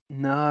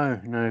 No,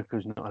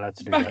 because not allowed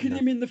to do that. smacking no.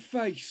 him in the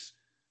face.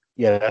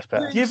 Yeah, that's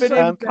better. Giving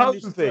Sand him down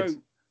his COVID. throat.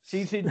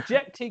 She's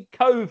injected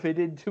COVID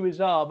into his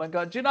arm and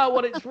gone, "Do you know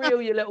what? It's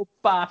real, you little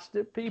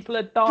bastard. People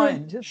are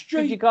dying. Just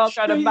because you can't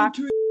go to into his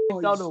eyes.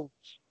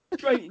 McDonald's.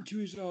 Straight into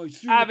his eyes.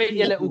 through Have the it,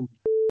 you little."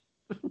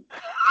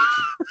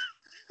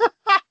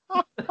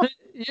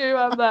 You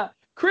have that.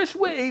 Chris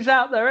Whitty's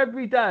out there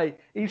every day.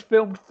 He's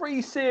filmed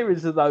 3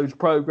 series of those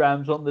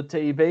programs on the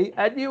TV,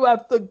 and you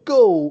have the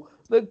gall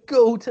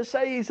to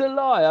say he's a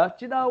liar.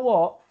 Do you know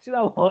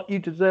what? You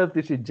deserve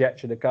this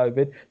injection of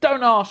COVID.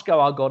 Don't ask how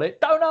I got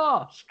it. Don't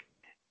ask.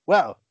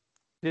 Well,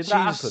 Did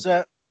that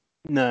happen?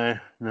 No.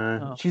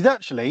 Oh. She's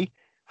actually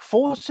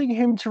forcing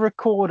him to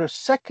record a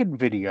second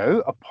video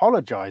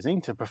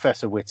apologising to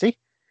Professor Whitty,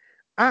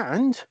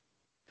 and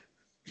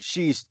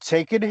she's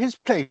taken his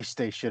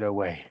PlayStation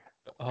away.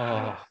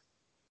 Oh,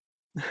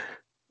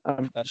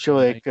 I'm That's sure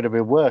there amazing. could have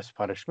been worse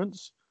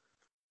punishments.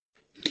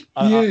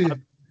 Yeah.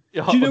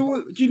 Do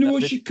Do you know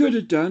what she could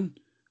have done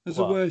as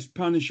a What? worst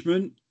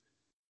punishment?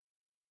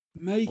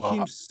 Make him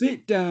What?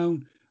 sit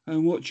down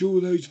and watch all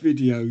those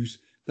videos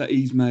that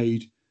he's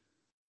made.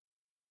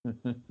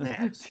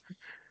 Yes.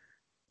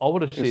 I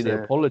want to see the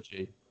Because,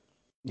 apology.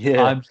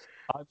 Yeah.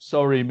 I'm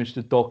sorry,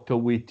 Mr. Dr.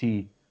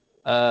 Whitty.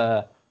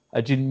 I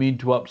didn't mean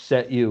to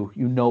upset you.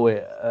 You know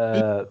it.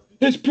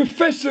 It's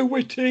Professor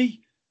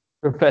Whitty.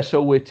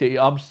 Professor Whitty.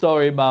 I'm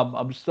sorry, Mum.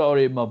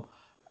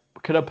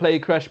 Can I play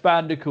Crash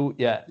Bandicoot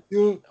yet?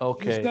 You're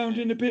Okay.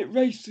 sounding a bit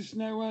racist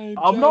now, AMJ.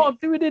 I'm not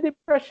doing an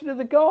impression of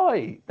the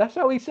guy. That's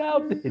how he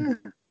sounded.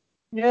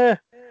 Yeah.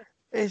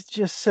 It's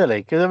just silly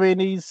because I mean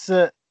he's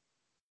a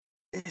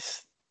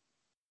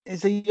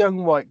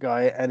young white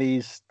guy and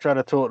he's trying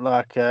to talk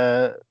like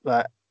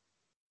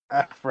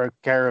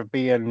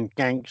Afro-Caribbean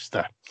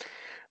gangster,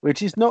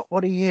 which is not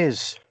what he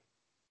is.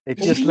 It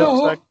It's just looks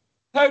not. like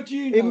How do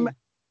you know?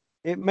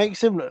 it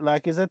makes him look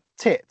like he's a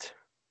tit.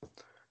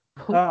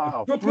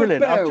 Oh, Proper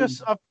brilliant!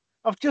 bell.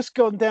 I've just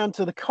gone down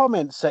to the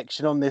comments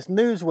section on this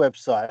news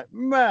website.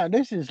 Man,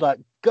 this is like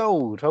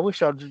gold. I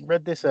wish I'd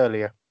read this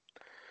earlier.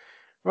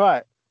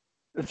 Right,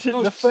 Nice the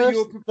to see first,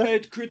 you're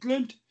prepared,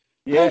 Cridland.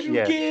 How yeah, did you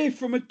yeah, get here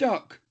from a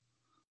duck?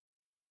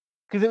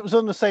 because it was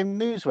on the same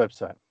news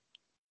website.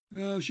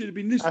 Oh, I should have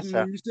been listening That's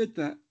when you said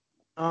that.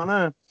 Oh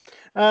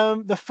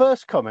no. The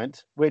first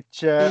comment,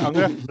 which I'm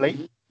gonna have to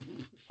bleep.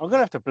 I'm gonna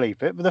have to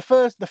bleep it. But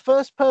the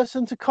first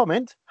person to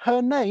comment,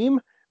 her name,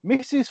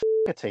 Mrs.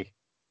 Fogarty.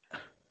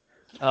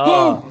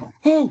 Oh,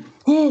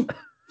 Oh,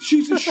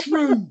 she's a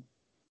shrew.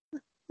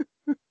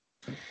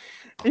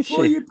 Is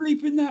What are she? you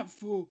bleeping that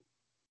for?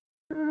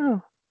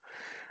 Oh.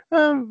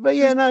 But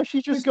yeah, no,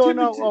 she's just It's going.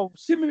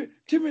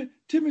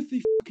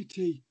 Timothy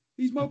Fogarty.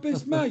 He's my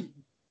best mate.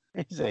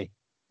 Is he?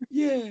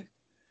 Yeah.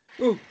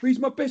 Oh, he's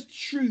my best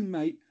shrew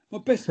mate. My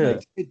best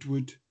mate's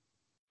Edward.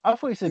 I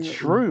thought he said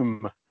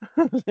shroom.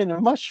 In a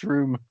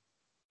mushroom.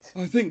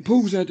 I think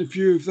Paul's had a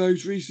few of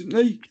those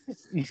recently.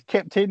 He's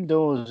kept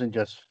indoors and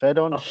just fed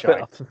on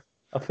shite.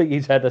 I think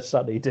he's had a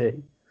sunny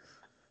day.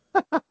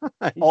 Is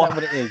that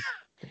what it is?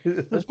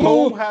 Has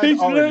Oh, Paul had he's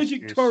orange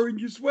allergic juice? to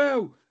orange as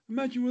well.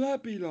 Imagine what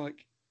that'd be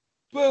like.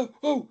 But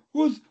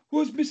was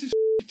Mrs.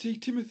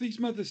 Timothy's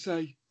mother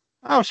say?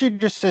 Oh, she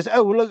just says,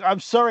 "Oh, look,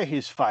 I'm sorry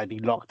he's finding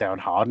lockdown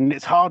hard, and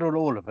it's hard on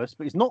all of us,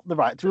 but it's not the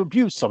right to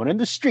abuse someone in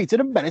the street in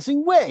a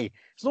menacing way.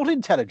 It's not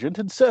intelligent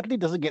and certainly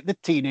doesn't get the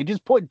teenager's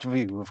point of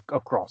view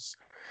across."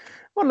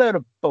 What a load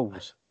of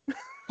balls.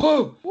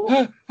 Oh,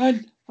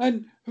 and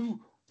do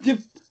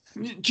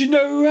you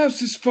know who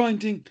else is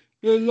finding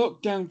the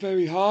lockdown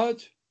very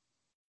hard?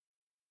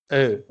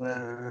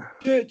 Oh,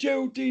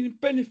 Geraldine and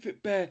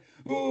Benefit Bear.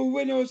 Oh,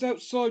 when I was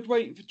outside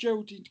waiting for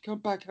Geraldine to come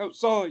back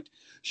outside,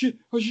 she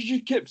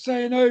just kept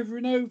saying over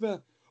and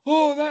over,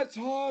 "Oh, that's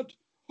hard.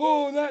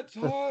 Oh, that's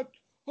hard.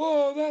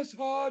 Oh, that's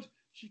hard."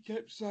 She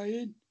kept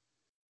saying.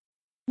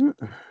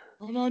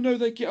 And I know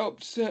they get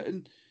upset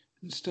and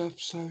stuff.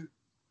 So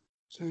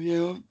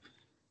yeah.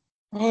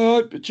 I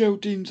hope that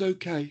Geraldine's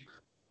okay.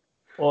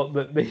 well,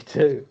 but me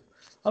too.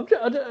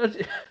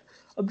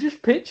 I'm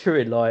just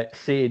picturing like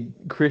seeing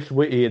Chris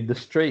Whitty in the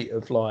street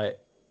of like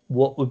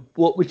what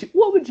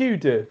would you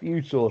do if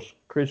you saw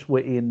Chris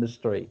Whitty in the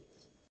street?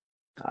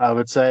 I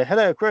would say,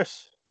 "Hello,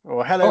 Chris,"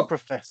 or "Hello, Oh.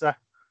 Professor."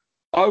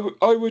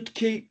 I would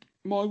keep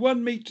my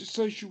 1 meter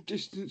social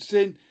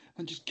distancing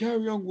and just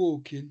carry on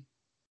walking.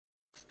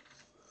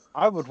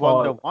 I would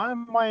wonder, why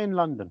am I in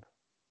London?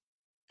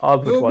 I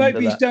would Well, wonder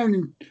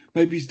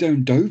maybe he's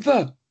down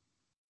Dover.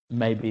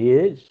 Maybe he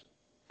is.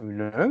 Who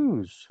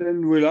knows?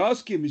 Then we'll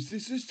ask him, "Is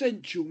this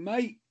essential,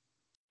 mate?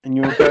 And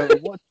you'll go,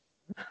 "What?"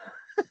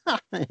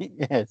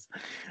 Yes.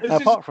 Is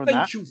Apart this from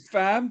that, essential,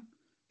 fam?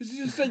 Is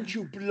this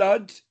essential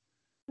blood?"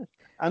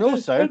 and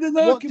also, and then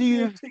I what can do be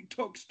you? a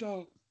TikTok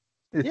star?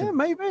 Yeah,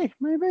 maybe.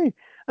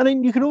 And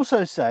then you can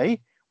also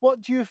say,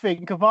 "What do you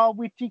think of our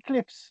witty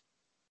clips?"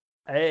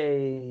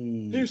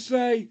 Hey. He'll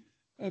say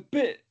a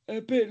bit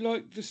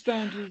like the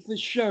standard of this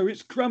show.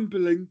 It's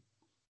crumbling.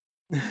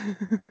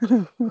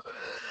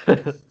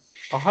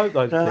 I hope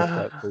those clips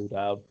don't fall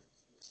down.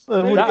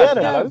 Well, That yeah, has I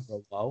been know. For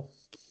a while.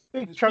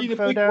 Big It's chunk been a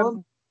fell big down.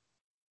 one.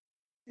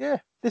 Yeah,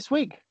 this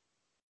week.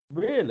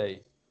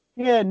 Really?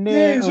 Yeah, Yeah,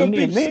 near it's on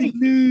near BBC me.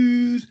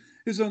 News.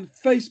 It's on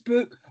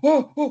Facebook.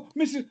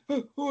 Mrs.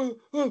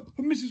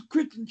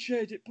 Crichton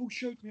shared it. Paul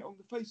showed me it on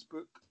the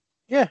Facebook.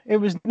 Yeah, it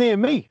was near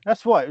me.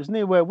 That's why it was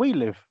near where we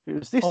live. It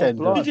was this Oh, end.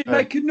 blimey. Did it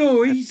make a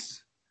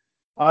noise?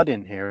 I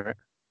didn't hear it.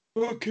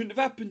 Well, it couldn't have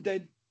happened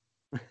then.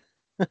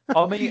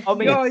 I mean, Yeah,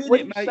 innit, when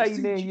you mate? say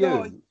near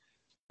CGI. you,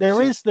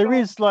 There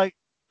is Like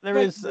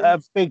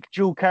a big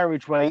dual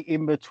carriageway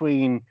in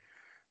between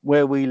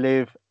where we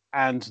live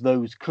and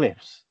those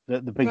cliffs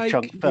that the big fake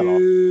chunk fell off.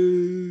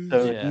 news.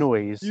 So Yeah.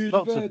 noise, You'd have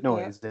lots of heard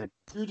noise.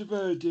 You'd have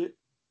heard it.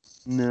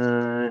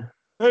 No.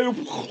 Oh,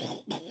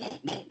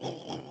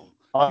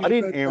 I You've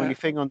didn't heard hear that.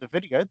 anything on the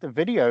video. The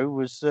video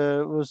was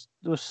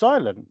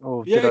silent.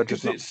 Or did Yeah, I just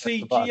because not it's press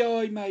the button?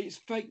 CGI, mate. It's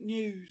fake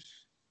news.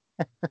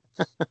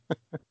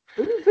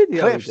 Who videoed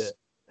Cliff's it?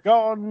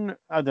 gone.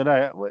 I don't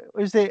know.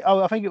 Is it?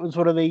 Oh, I think it was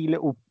one of the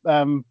little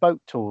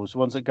boat tours,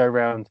 ones that go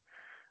round.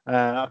 I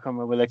can't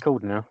remember what they're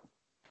called now.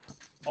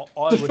 I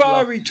would love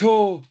Safari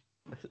tour.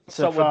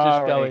 someone just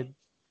Safari. going,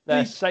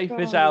 they're Big safe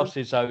as safari.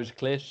 houses, those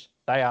cliffs.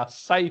 They are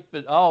safe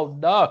as... Oh,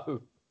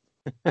 no.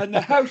 And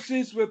the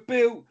houses were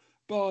built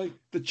by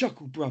the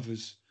Chuckle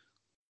Brothers.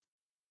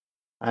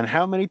 And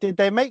how many did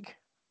they make?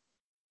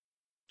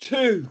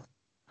 2.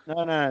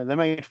 No, they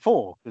made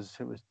 4 because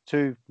it was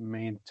 2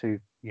 me and 2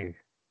 you.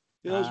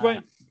 Yeah, I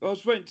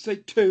was waiting to say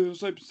 2. I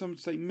was hoping someone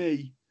would say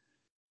me.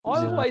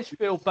 I always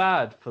feel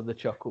bad for the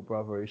Chuckle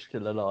brother who's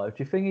still alive.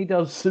 Do you think he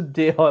does some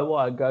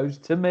DIY and goes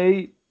to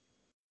me?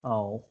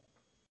 Oh.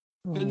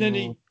 And then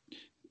he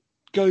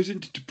goes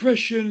into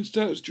depression and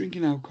starts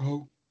drinking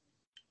alcohol.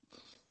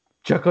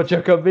 Chuckle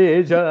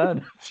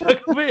vision.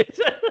 Chuckle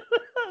vision.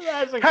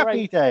 That's a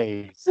Happy great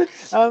days.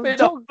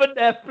 spin-off for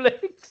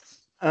Netflix.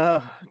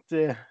 Oh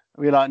dear,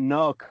 we're like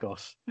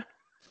Narcos.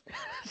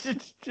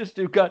 Just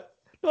do go.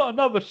 Not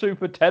another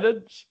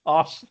superintendent.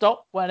 I'll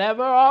stop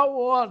whenever I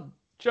want.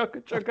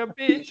 Chucka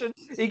vision.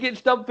 He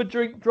gets done for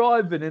drink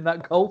driving in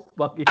that golf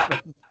buggy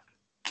thing.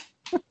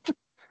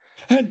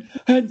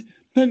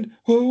 And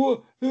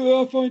well,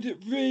 I find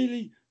it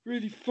really,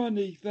 really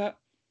funny that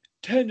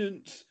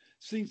Tennant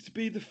seems to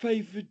be the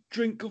favoured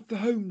drink of the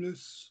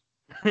homeless.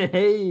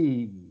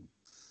 Hey.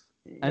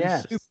 And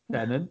Yes. super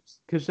tenants,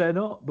 because they're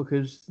not,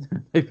 because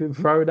they've been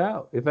thrown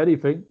out. If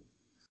anything,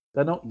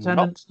 they're not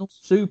tenants, not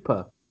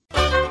super.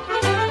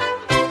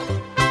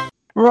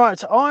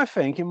 Right, I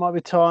think it might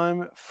be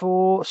time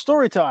for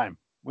story time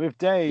with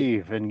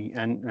Dave and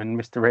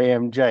Mr.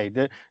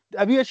 AMJ.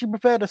 Have you actually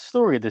prepared a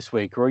story this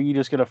week, or are you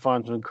just going to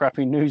find some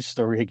crappy news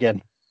story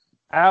again?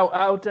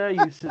 How dare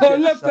you suggest I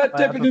love that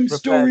I haven't Debenham prepared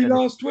story anything?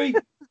 last week.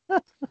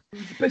 It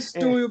was the best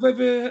story I've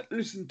ever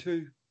listened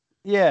to.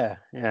 Yeah.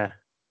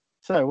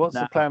 So, what's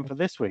No. the plan for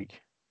this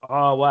week?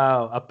 Oh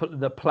wow! I put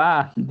the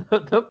plan.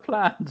 The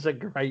plans are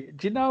great.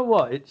 Do you know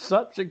what? It's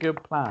such a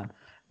good plan.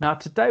 Now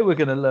today we're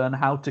going to learn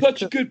how to.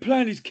 Such a good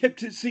plan. He's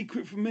kept it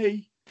secret from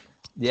me.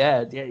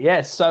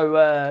 Yeah.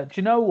 So do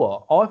you know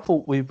what? I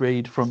thought we'd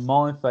read from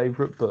my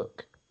favourite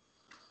book.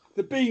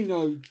 The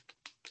Beano.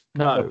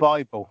 The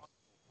Bible.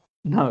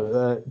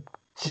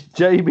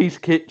 Jamie's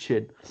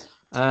Kitchen,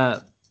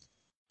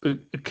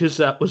 because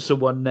that was the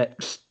one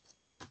next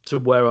to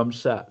where I'm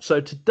sat.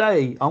 So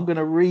today I'm going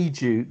to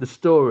read you the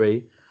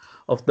story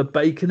of the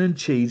bacon and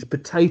cheese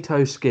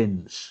potato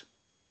skins.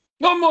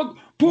 Oh my!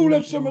 Paul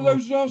had some of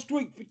those last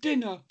week for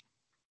dinner.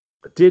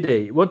 Did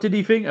he? What did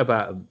he think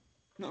about them?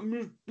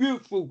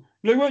 Beautiful.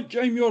 They weren't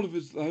Jamie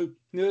Oliver's though.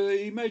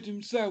 He made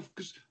himself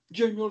because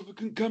Jamie Oliver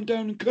couldn't come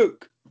down and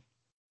cook.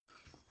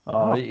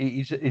 Oh,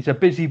 he's a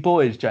busy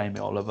boy, is Jamie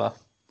Oliver.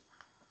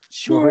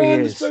 Sure he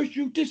And the is.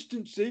 social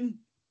distancing.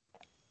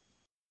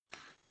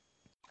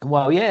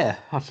 Well, yeah,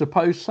 I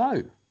suppose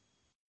so.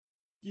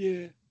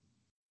 Yeah.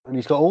 And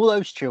he's got all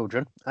those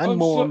children and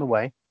more on the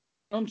way.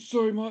 I'm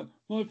sorry, my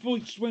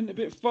voice went a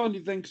bit funny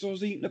then because I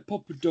was eating a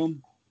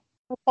poppadom.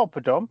 A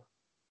poppadom.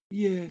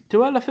 Yeah,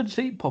 Do elephants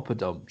eat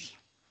poppadoms?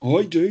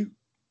 I do.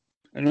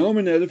 And I'm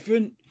an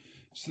elephant.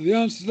 So the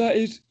answer to that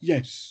is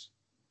yes.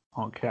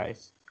 Okay.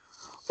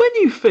 When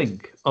you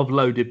think of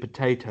loaded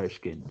potato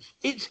skins,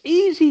 it's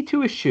easy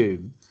to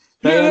assume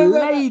they are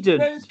laden.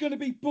 It's going to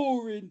be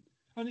boring.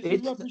 And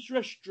it's a rubbish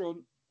restaurant.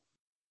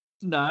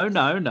 No.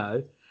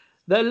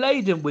 They're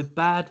laden with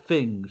bad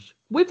things.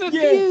 With a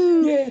Yeah,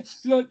 few. yeah,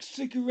 like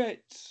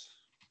cigarettes.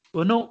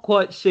 Well, not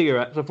quite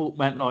cigarettes. I thought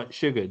meant like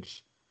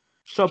sugars.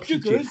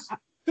 Substitutes. Sugars?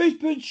 Who's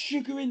putting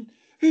sugar in?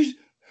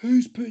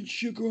 Who's putting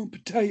sugar on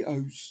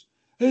potatoes?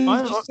 It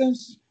just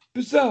sounds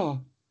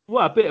bizarre.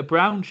 Well, a bit of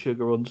brown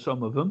sugar on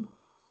some of them.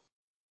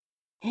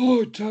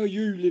 Oh, I tell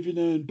you, living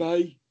Herne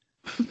Bay.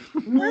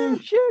 Brown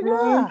sugar.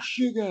 Brown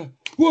sugar.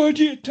 Why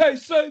do it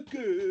taste so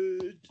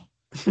good?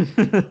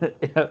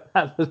 Yeah,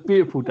 that was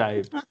beautiful,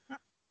 Dave.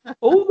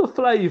 All the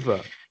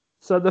flavour.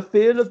 So the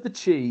feel of the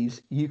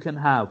cheese you can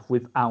have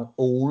without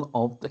all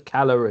of the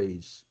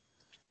calories.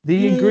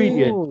 The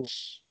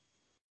ingredients.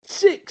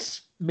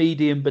 6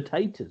 medium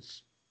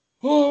potatoes.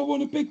 Oh, I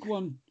want a big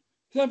one.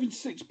 Having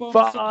 6 by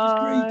 6 is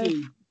 5.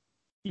 greedy.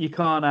 You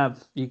can't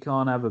have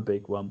a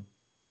big one.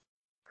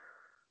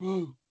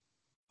 Oh.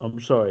 I'm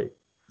sorry.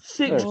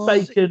 6 Oh.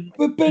 bacon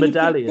But Benefit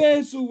medallions.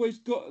 Bear's always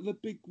got the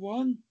big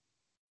one.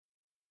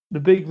 The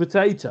big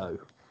potato.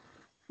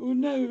 Oh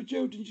no,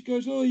 Geraldine, she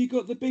goes, oh, you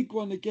got the big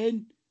one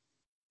again.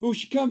 Oh,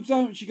 she comes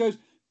out and she goes,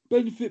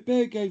 Benefit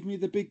Bear gave me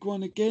the big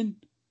one again.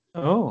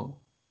 Oh.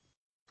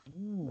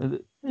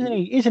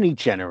 Isn't he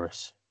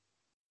generous?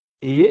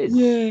 He is.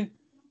 Yeah,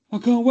 I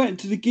can't wait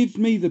until he gives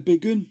me the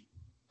big one.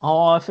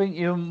 Oh, I think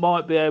you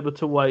might be able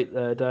to wait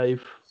there,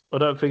 Dave. I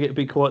don't think it'd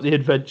be quite the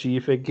adventure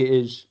you think it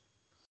is.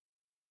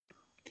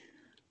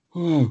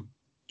 Oh,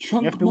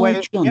 Trunk You have to my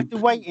wait. trunk. You have to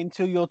wait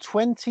until you're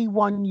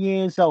 21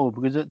 years old,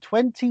 because at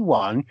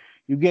 21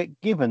 you get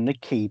given the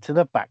key to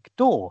the back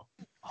door.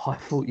 I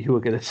thought you were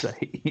going to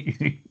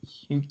say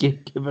you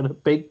get given a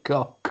big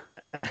cock.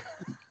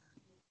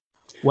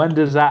 When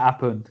does that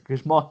happen?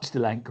 Because mine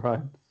still ain't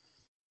grown.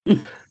 And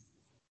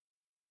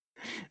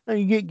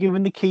you get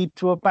given the key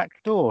to a back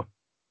door.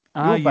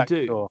 Your You back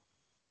do. door.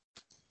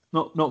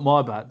 Not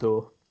my back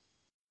door.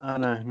 Oh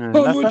no.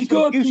 Oh, That's you what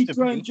got it a key used to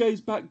to Aunt be.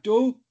 Jay's back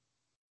door.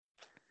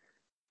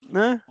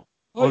 No.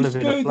 I used live to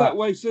in a go flat. that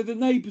way so the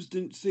neighbours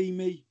didn't see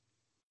me.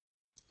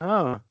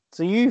 Oh,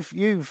 so you've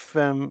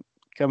come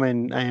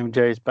in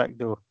AMJ's back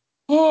door.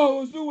 Oh,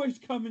 I was always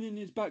coming in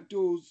his back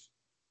doors.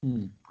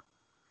 Even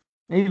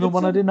And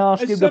when I some- didn't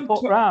ask and him to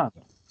pop someti- round.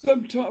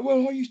 Sometimes,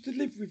 well, I used to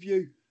live with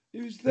you.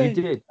 It was You then.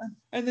 did.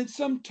 And then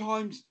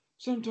sometimes,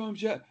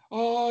 yeah.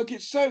 Oh, I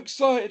get so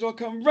excited, I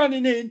come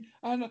running in,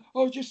 and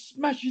I'll just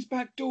smash his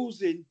back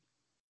doors in.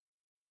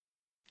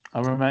 I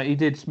remember he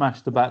did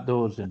smash the back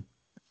doors in.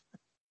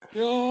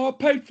 Yeah, I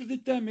paid for the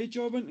damage.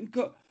 I went and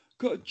got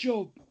a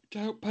job to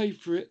help pay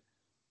for it.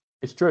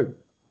 It's true.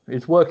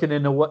 He's working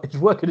as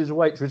a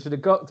waitress in a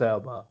cocktail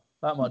bar.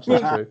 That much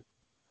is Well- true.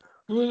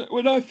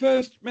 When I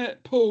first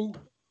met Paul,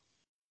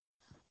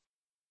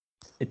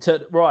 It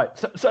turned right.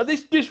 So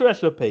this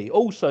recipe.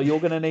 Also, you're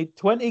going to need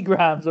 20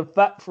 grams of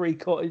fat-free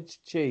cottage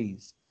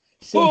cheese,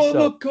 sea oh, I salt.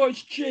 love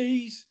cottage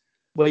cheese.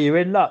 Well, you're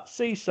in luck.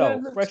 Sea That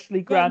salt, looks- freshly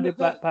that grounded look-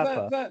 black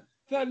that- pepper.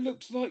 That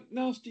looks like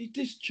nasty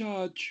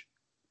discharge.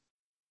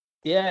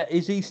 Yeah,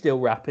 is he still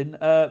rapping?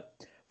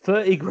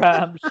 30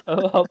 grams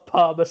of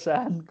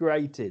parmesan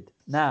grated.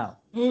 Now,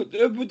 But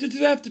does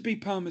it have to be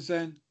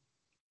Parmesan?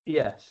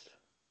 yes,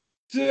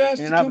 So it has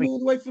to Yeah, come that'd be- all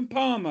the way from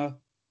Parma.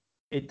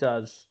 it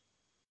does.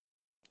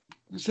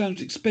 That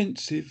sounds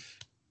expensive.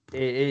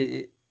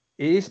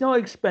 It's not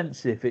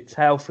expensive. It's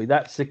healthy.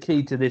 That's the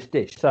key to this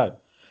dish. So,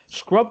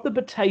 scrub the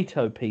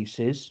potato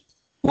pieces.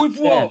 With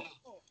Yeah. what?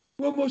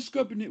 What am I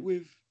scrubbing it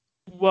with?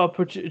 Well,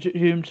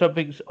 presume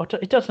something's.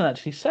 It doesn't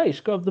actually say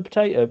scrub the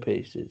potato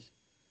pieces.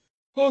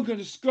 I'm going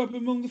to scrub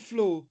them on the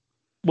floor.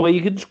 Well,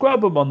 you can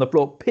scrub them on the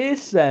floor.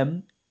 Pierce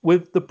them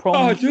with the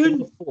prongs of Pardon?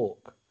 the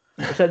fork.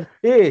 It says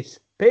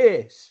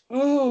pierce.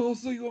 Oh, I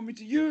thought you want me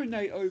to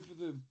urinate over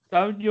them.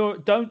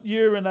 Don't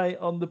urinate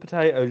on the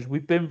potatoes.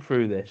 We've been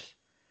through this.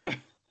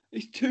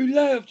 It's too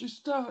late. I've just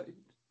started.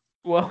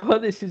 Well,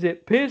 this is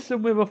it. Pierce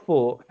them with a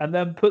fork and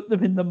then put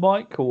them in the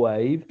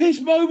microwave.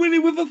 Pierce my willy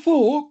with a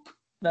fork.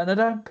 No,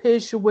 don't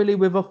pierce your willy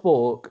with a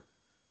fork.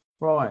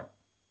 Right.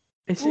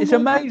 It's Oh,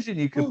 my- amazing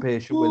you can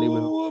pierce your willy with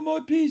a fork. What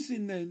am I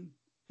piercing then?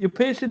 You're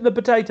piercing the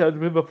potatoes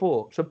with a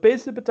fork. So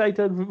pierce the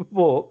potatoes with a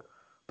fork,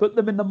 put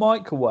them in the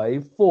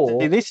microwave for...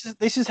 See,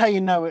 this is how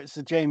you know it's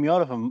a Jamie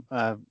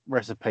Oliver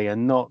recipe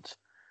and not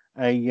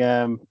a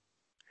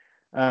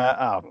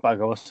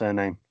bugger. What's her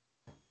name?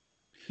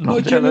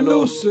 Like Gemma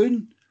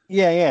Lawson.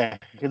 Yeah,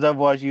 because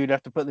otherwise you'd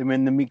have to put them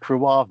in the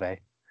microwave.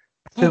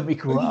 The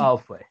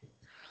microwave.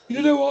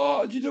 You know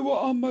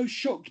what I'm most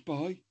shocked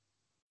by?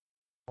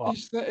 What?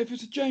 Is that if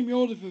it's a Jamie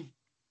Oliver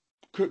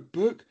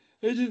cookbook,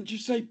 it didn't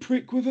just say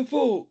prick with a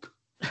fork.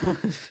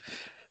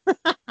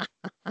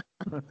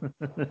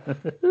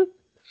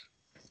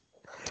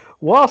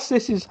 Whilst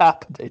this is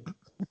happening,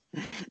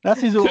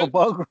 That's his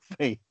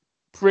autobiography.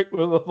 prick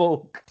with a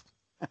fork.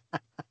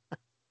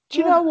 Do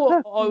you know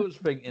what I was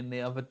thinking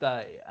the other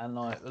day? And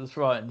I was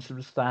writing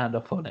some stand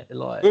up on it.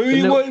 Like,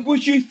 What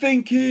was you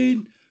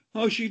thinking?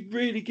 I should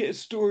really get a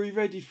story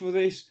ready for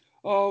this.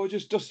 Oh, I'll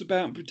just dust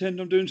about and pretend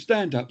I'm doing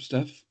stand-up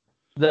stuff.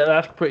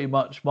 that's pretty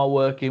much my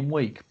working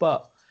week.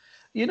 But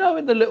you know,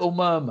 in The Little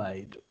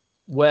Mermaid,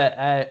 where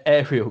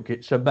Ariel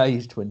gets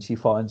amazed when she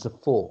finds a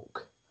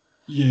fork,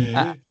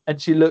 Yeah. and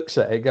she looks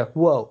at it and goes,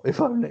 "Whoa! If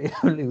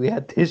only we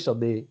had this on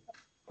the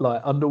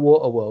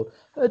underwater world."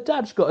 Her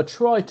dad's got a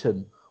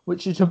Triton,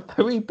 which is a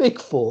very big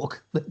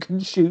fork that can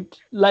shoot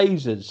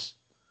lasers.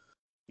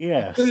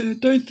 Yes. I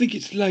don't think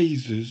it's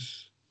lasers.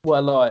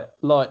 Well, like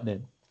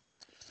lightning.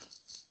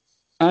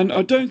 And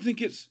I don't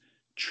think it's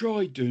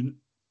Trident.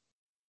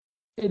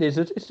 It is.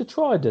 It's a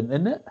Trident,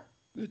 isn't it?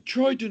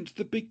 Trident's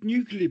the big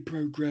nuclear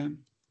program.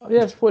 Oh,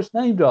 yeah, that's what it's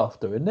named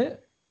after, isn't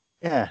it?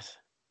 Yes.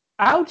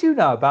 How do you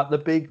know about the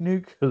big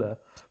nuclear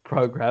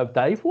program,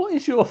 Dave? What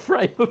is your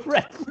frame of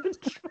reference?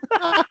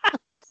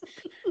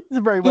 He's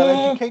a very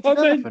well educated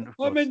elephant, of I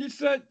course. meant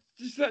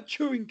it's that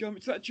chewing gum.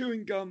 It's that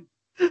chewing gum.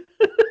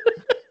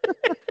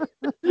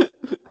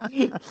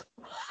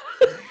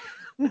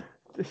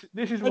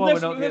 This is why we're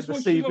not getting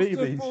the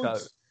CBB show.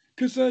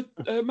 Because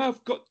her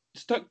mouth got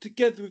stuck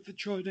together with the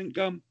Trident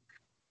gum.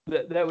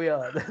 There we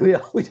are.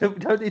 We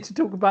don't need to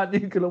talk about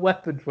nuclear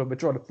weapons when we're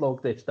trying to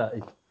flog this,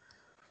 Dave.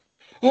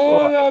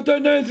 Oh, I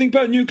don't know anything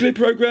about nuclear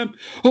program.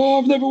 Oh,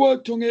 I've never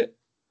worked on it.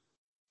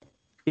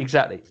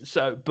 Exactly.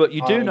 So, but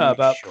you do Are know you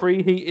about sure?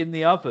 preheating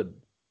the oven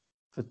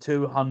for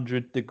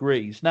 200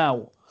 degrees.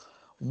 Now,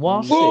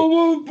 whilst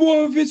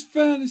What if it's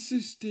fan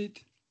assisted?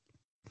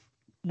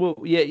 well,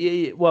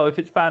 yeah. Well, if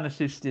it's fan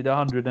assisted,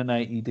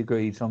 180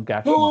 degrees on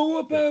gas. Oh,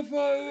 what about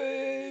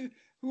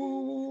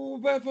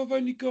if I've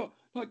only got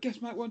like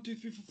gas mark 1, 2,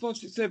 3, 4, 5,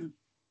 6, 7.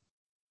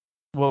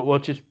 Well,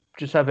 just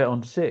have it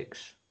on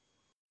 6.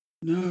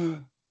 No.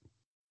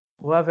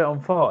 We'll have it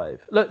on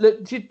 5.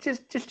 Look,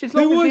 just as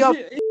No, long as what the is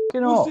oven it?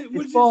 fucking What hot, does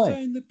it's it fine.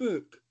 say in the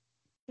book?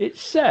 It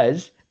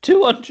says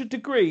 200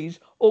 degrees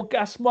or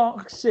gas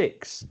mark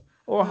 6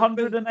 or No,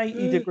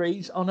 180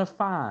 degrees on a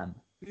fan.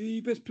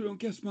 You best put it on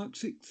gas mark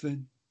 6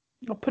 then.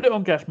 I'll put it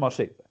on gas mark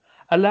 6.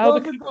 Allow Well, the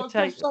I've cooked got a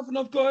potato. gas oven,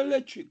 I've got an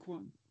electric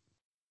one.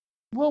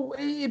 Well,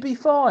 it'd be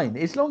fine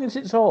as long as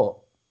it's hot.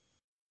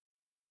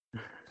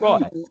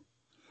 Right. Oh,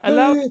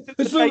 Allow yeah, the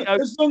potato.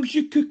 as long as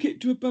you cook it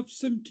to above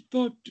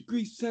 75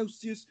 degrees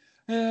Celsius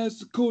as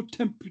the core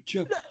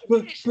temperature.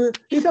 But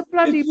It's a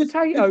bloody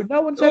potato.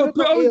 No one's ever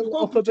got ill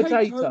off a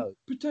potato.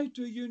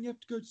 Potato, you only have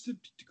to go to 70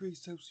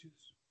 degrees Celsius.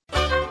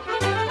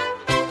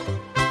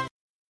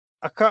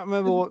 I can't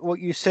remember what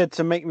you said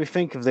to make me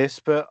think of this,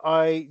 but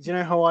do you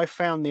know how I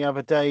found the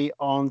other day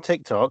on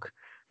TikTok?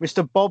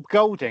 Mr. Bob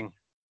Golding.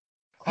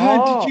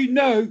 And did you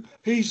know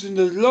he's an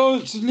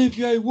Laurence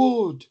Olivier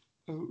Award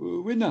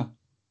winner?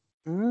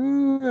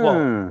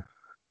 What?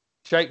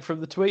 Jake from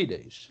the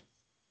Tweedies?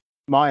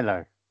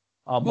 Milo.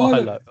 Oh,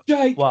 Milo.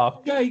 Jake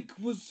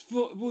was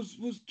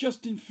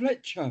Justin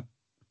Fletcher.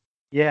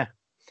 Yeah.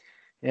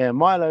 Yeah,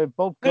 Milo,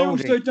 Bob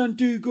Golding. They also done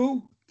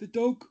Dougal, the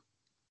dog.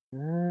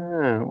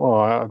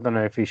 Well, I don't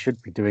know if he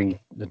should be doing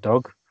the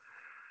dog.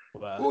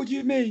 Well, What do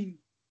you mean?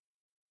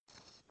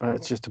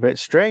 It's just a bit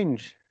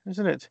strange,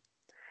 isn't it?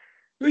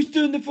 Who's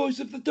doing the voice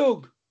of the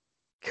dog?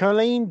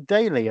 Colleen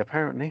Daly,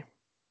 apparently.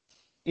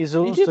 Is he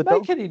also didn't the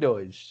make dog. any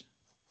noise.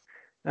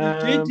 He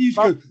did. He's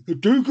go,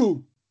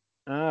 Dougal.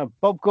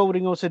 Bob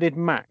Golding also did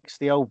Max,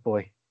 the old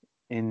boy,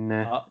 in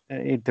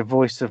the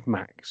voice of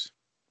Max.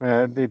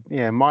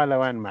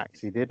 Milo and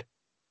Max he did.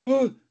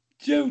 Oh,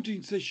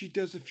 Geraldine says she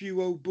does a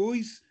few old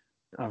boys.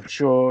 I'm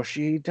sure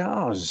she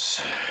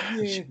does.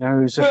 Yeah. She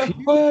knows a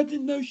few. I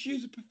didn't know she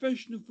was a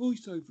professional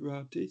voiceover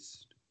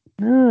artist.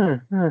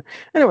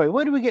 Anyway,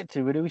 where do we get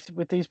to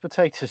with these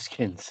potato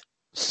skins?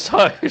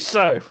 So,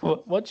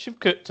 once you've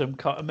cooked them,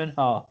 cut them in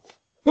half.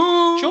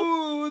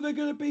 Oh, they're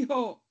going to be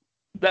hot.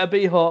 They'll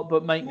be hot,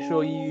 but make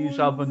sure you use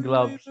oven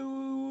gloves.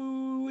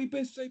 We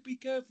best say be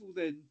careful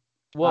then.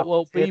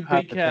 Well, be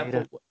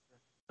careful.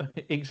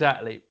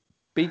 Exactly.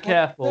 Be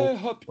careful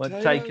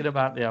when taking them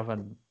out the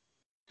oven.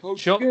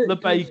 Chop the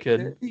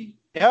bacon.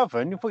 The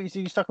oven? I thought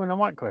you stuck them in the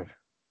microwave.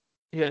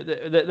 Yeah,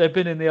 they've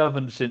been in the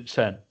oven since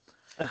then.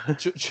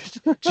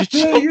 Just chop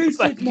you the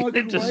said bacon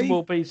into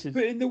small pieces.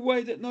 But in the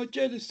way that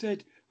Nigella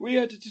said, we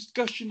had a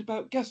discussion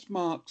about gas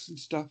marks and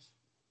stuff.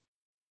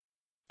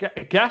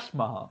 Gas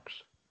marks?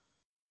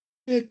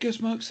 Yeah,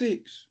 gas mark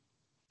 6.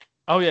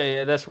 Oh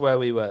yeah, that's where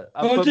we were.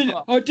 I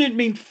didn't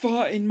mean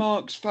fart in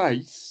Mark's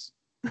face.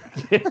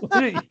 You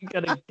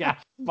got a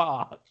gas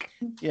mark.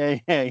 Yeah.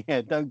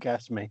 Don't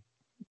gas me.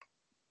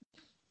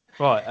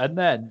 Right, and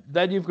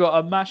then you've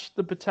got to mash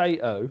the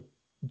potato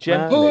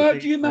gently. How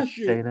do you mash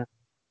it?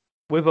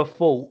 With a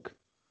fork.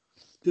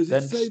 Does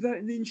it say that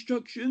in the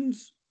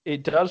instructions?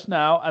 It does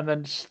now, and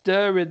then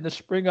stir in the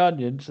spring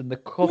onions and the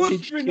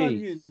cottage cheese.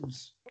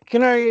 Onions?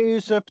 Can I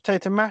use a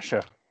potato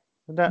masher?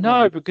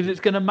 No, because it's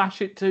going to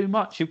mash it too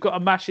much. You've got to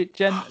mash it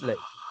gently.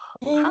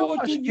 How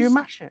much do you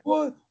mash it?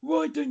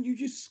 Why don't you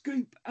just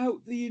scoop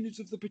out the innards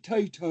of the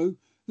potato,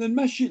 then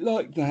mash it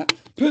like that,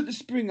 put the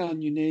spring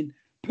onion in,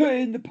 put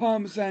in the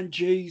Parmesan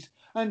cheese,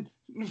 and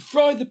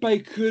fry the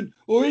bacon,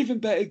 or even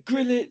better,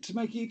 grill it to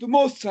make it even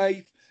more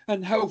safe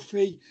and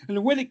healthy. And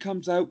then when it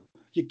comes out,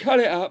 you cut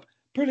it up,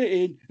 put it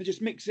in, and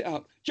just mix it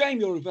up.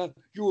 Jamie Oliver,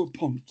 you're a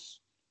ponce.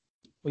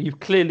 Well,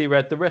 you've clearly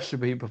read the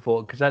recipe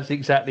before, because that's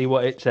exactly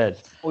what it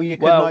says. Or you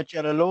could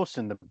Nigella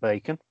Lawson the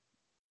bacon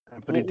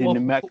and put it in the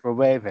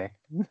microwave.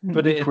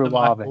 Put it in the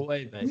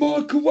microwave.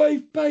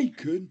 Microwave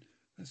bacon?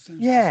 That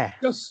sounds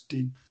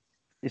disgusting.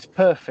 It's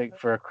perfect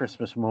for a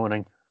Christmas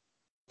morning.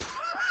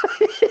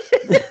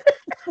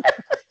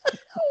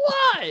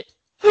 Why?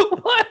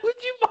 Why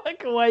would you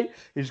microwave?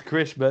 It's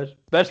Christmas.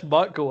 Best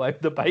microwave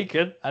the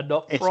bacon and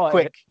not fry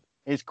it.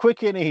 It's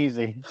quick and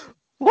easy.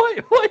 Why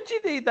do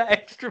you need that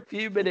extra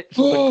few minutes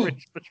for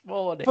Christmas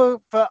morning? For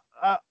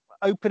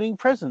opening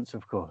presents,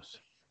 of course.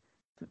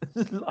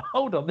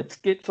 Hold on, this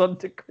gets on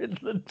to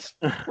Quinlan's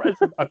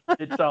present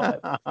opening time.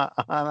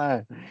 I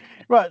know.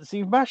 Right, so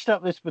you've mashed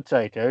up this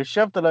potato,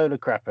 shoved a load of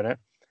crap in it.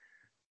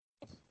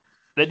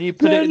 Then you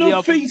put it in the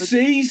oven.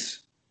 Feces.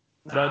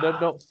 No,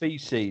 not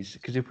feces.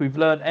 Because if we've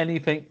learned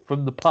anything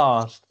from the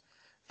past,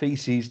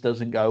 feces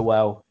doesn't go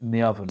well in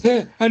the oven.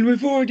 Yeah, and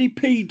we've already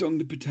peed on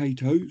the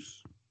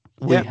potatoes.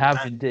 We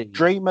have indeed.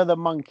 Dreamer the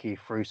monkey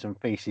threw some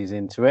feces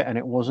into it, and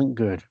it wasn't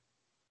good.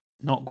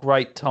 Not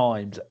great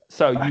times.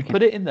 So you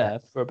put it in there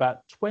for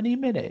about 20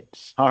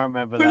 minutes. I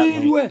remember put that.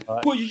 It in where?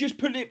 What, you just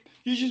put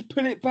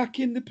it back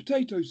in the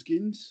potato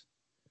skins?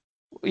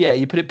 Yeah,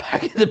 you put it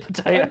back in the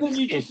potato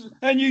skins.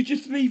 And you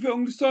just leave it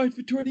on the side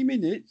for 20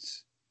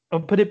 minutes?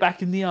 And put it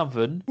back in the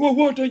oven. Well,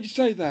 why don't you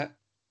say that?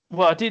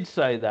 Well, I did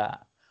say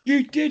that.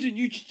 You didn't.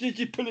 You just did.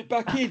 You put it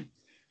back in.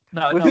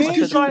 No,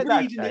 because you're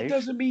reading it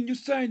doesn't mean you're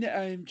saying it,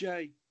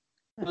 AMJ.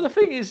 But the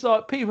thing is,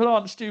 like, people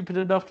aren't stupid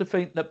enough to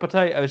think that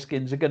potato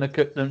skins are going to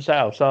cook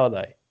themselves, are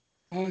they?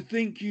 I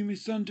think you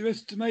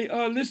misunderestimate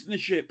our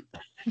listenership.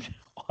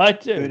 I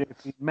Could do.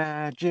 it be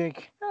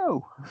magic?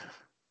 No.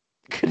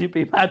 Could it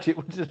be magic?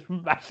 Which is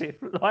massive.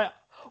 Like,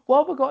 why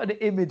have I got an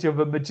image of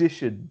a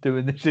magician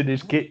doing this in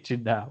his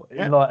kitchen now?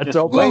 Yeah, In like a just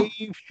dog.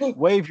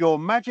 wave your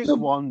magic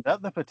wand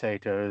at the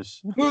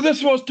potatoes. Well,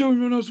 that's what I was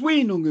doing when I was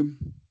weaning on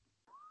them.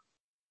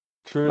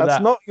 True That's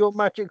that. not your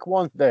magic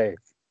wand, Dave.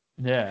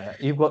 Yeah,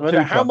 you've got No two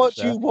matter how trunks much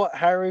there. you want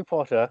Harry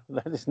Potter,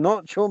 that is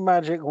not your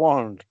magic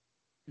wand.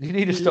 You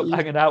need to stop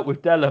hanging out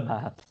with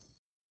Delaman.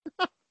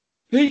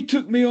 He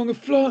took me on a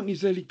flight in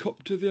his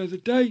helicopter the other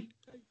day.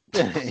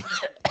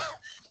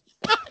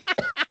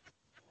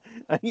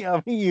 I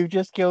mean, you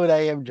just killed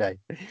AMJ.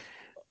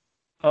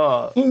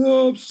 Oh,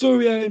 Oh, I'm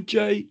sorry,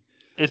 AMJ.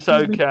 it's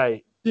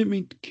okay. Didn't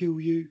mean to kill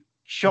you.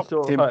 Shocked It's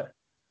all him. right.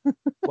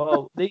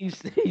 Well,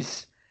 these,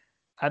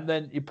 and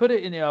then you put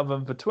it in the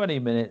oven for 20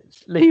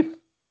 minutes.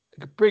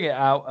 Bring it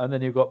out, and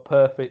then you've got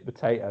perfect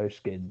potato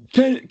skins.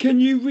 Can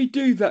you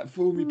redo that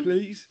for me,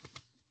 please?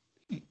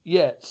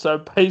 Yeah. So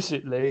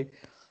basically,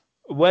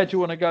 where do you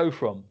want to go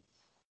from?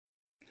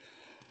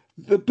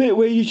 The bit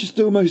where you just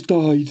almost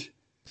died.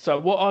 So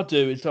what I'll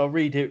do is I'll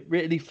read it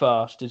really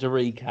fast as a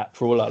recap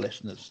for all our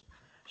listeners.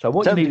 So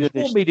what Tell you me need is the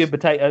 4 dishes. medium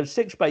potatoes,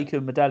 6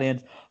 bacon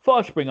medallions,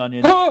 5 spring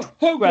onions. Oh,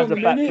 hold grab on a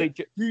the minute.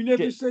 factory You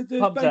never ch- said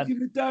there's pump down. bacon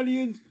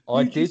medallions. I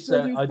You did just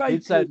said say it I was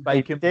did say bacon.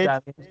 bacon He did.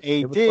 medallions.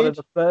 He It was one of did.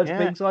 the first Yeah.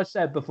 things I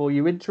said before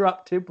you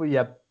interrupted with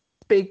your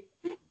big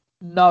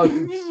nose.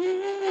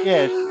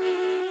 Yes.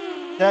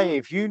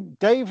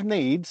 Dave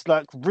needs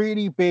like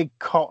really big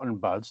cotton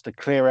buds to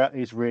clear out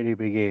these really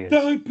big ears.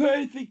 Don't put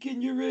anything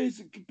in your ears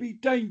that could be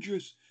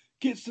dangerous.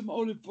 Get some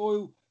olive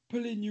oil,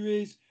 put it in your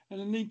ears,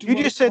 and I need to. You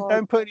work just said hard.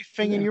 don't put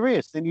anything in your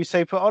ears. Then you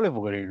say put olive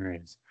oil in your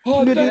ears.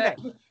 Oh, Good don't,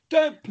 idea.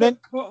 don't put Then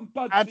cotton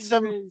buds add in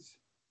some- your ears.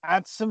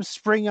 Add some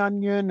spring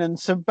onion and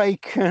some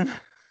bacon.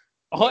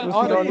 I With had the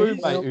a olive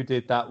roommate oil. who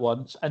did that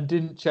once and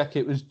didn't check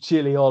it was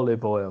chili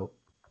olive oil.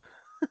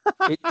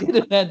 It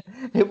didn't. Then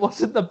it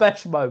wasn't the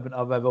best moment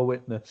I've ever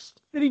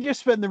witnessed. Did he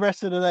just spend the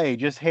rest of the day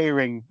just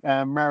hearing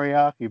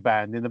mariachi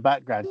band in the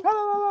background?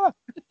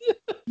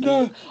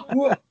 No,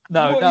 what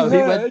No, what no, he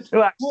he heard, went to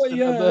what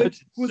he accident heard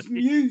emergency. was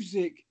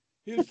music.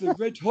 It was the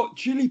Red Hot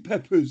Chili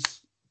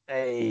Peppers.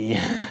 Hey.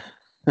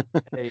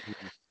 Hey.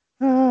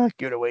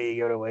 Give it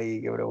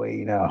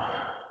away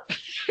now.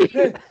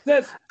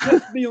 That's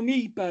me on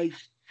eBay.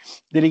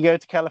 Did he go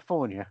to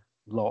California?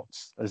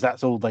 Lots, as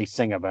that's all they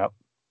sing about.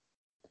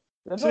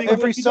 Sing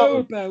every what you know song.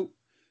 about.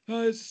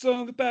 It's a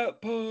song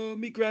about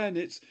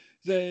pomegranates.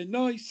 They're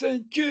nice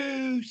and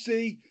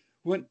juicy.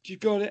 Once you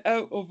got it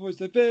out, otherwise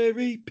they're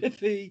very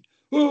pithy.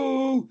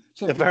 Oh,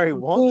 They're very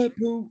what?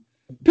 Purple.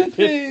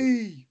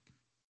 Pithy.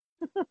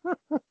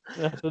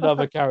 That's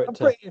another I'm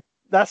character.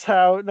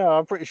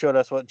 pretty sure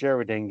that's what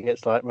Geraldine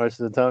gets like most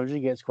of the time. She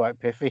gets quite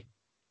piffy.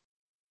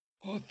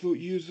 I thought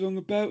you was on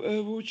about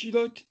what she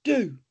liked to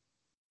do.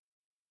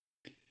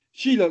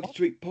 She likes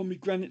to eat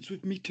pomegranates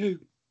with me too.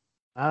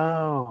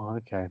 Oh,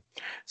 okay.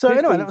 So Piffy,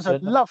 anyway, that was a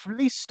so-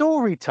 lovely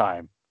story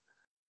time.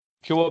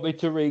 Do you want me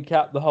to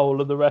recap the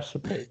whole of the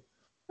recipe?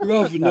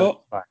 Rather No, not.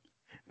 it's fine.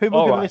 People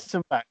All can right.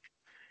 listen back.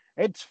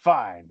 It's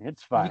fine.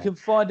 It's fine. You can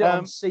find it on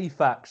Um,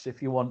 CFAX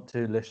if you want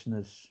to,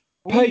 listeners.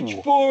 Page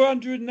Ooh.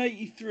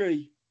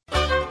 483.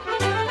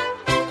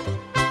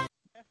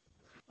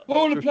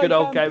 All the Good play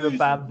old game of Bamboozled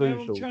now on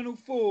Bamboozled. Channel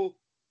 4.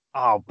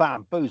 Oh,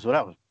 Bamboozle,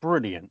 that was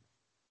brilliant.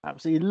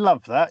 Absolutely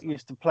love that.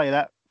 Used to play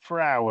that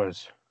for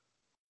hours.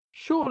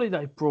 Surely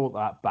they brought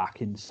that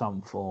back in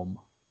some form.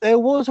 There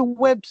was a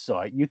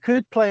website. You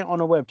could play it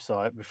on a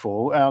website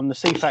before, on the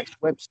CFAX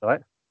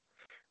website.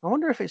 I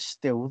wonder if it's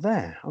still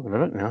there. I'm going to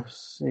look now.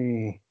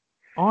 See.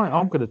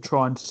 I'm going to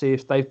try and see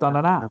if they've done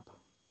an app.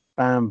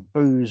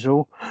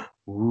 Bamboozle.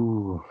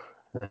 Ooh,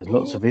 there's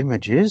lots of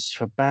images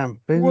for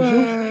Bamboozle.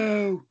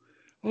 Wow.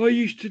 I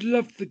used to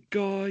love the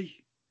guy.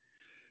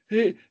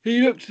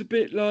 He looks a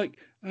bit like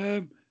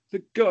the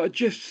guy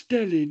Jeff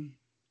Stelling.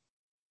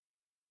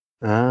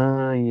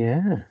 Ah,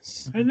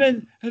 yes. And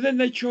then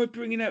they tried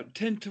bringing out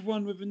 10 to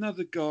 1 with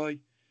another guy.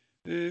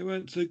 It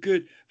weren't so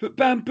good. But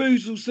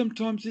Bamboozle,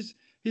 sometimes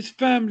his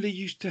family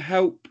used to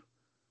help.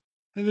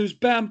 And there was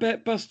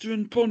Bambette, Buster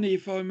and Bonnie,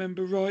 if I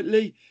remember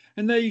rightly.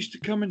 And they used to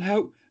come and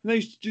help. And they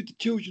used to do the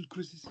children's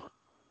quizzes.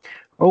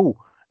 Oh,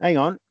 hang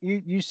on.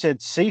 You said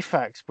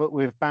CFAX, but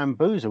with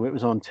Bamboozle, it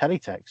was on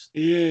Teletext.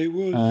 Yeah, it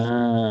was.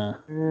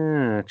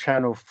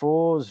 Channel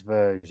 4's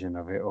version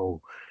of it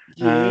all.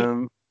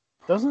 Yeah.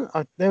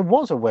 There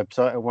was a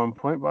website at one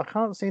point, but I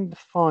can't seem to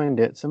find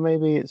it. So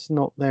maybe it's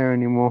not there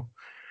anymore.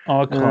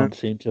 I can't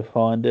seem to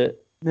find it.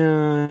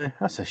 No,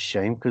 that's a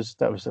shame because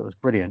that was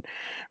brilliant.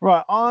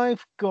 Right,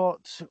 I've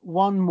got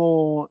one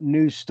more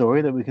news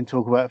story that we can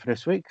talk about for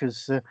this week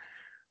because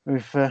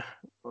we've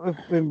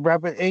been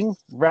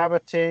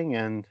rabbiting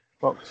and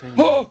boxing,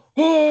 Oh,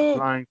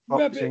 flying,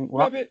 boxing.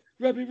 rabbit.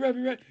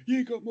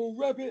 You got more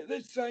rabbit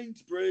than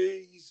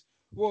Sainsbury's.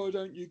 Why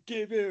don't you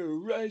give it a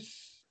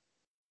rest?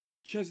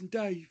 Chaz and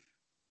Dave.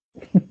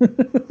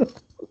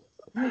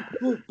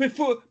 Well,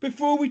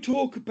 before we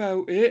talk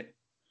about it,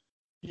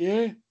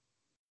 yeah.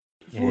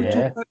 Before we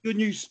talk about your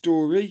news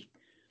story,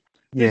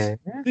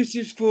 this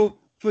is for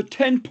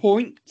 10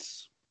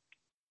 points.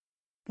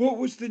 What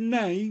was the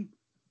name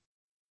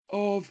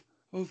of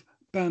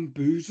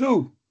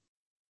Bamboozle?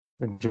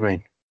 What do you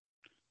mean?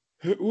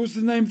 What was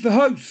the name of the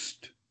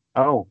host?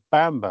 Oh,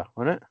 Bamba,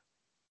 wasn't it?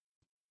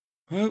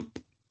 Well,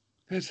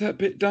 there's that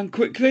bit done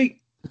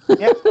quickly.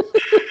 Yep.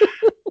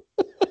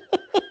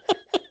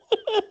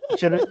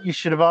 You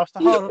should have asked a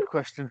harder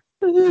question.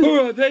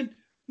 All right then,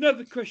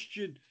 another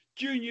question.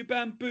 Junior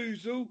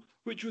Bamboozle,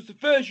 which was the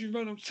version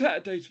run on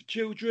Saturdays for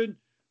children,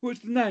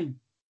 what's the name?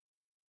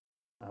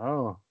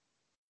 Oh,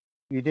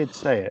 you did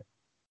say it.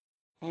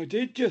 I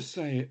did just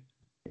say it.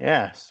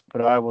 Yes,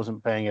 but I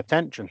wasn't paying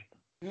attention.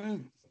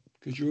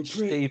 Because you're a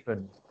prick.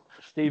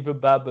 Stephen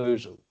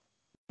Bamboozle.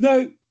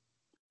 No,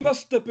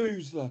 Buster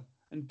Boozler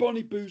and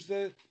Bonnie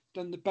Boozler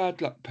done the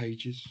bad luck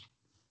pages.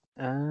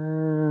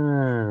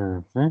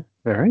 Very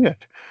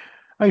good.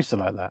 I used to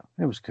like that.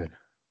 It was good.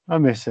 I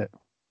miss it.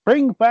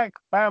 Bring back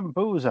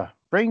Bamboozer.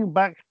 Bring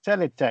back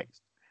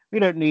teletext. We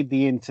don't need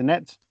the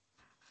internet,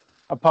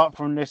 apart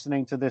from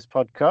listening to this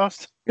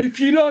podcast. If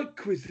you like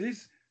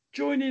quizzes,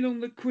 join in on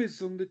the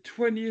quiz on the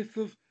 20th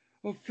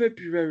of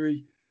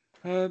February.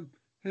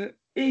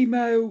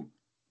 Email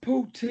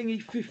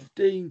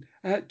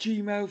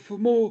paultingy15@gmail for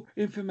more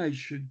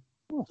information.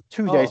 Oh,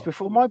 2 days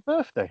before my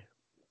birthday.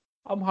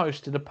 I'm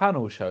hosting a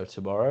panel show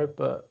tomorrow,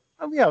 but...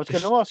 Oh, yeah, I was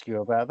going to ask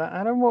you about that,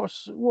 Adam.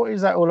 What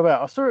is that all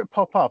about? I saw it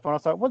pop up, and I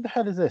was like, what the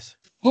hell is this?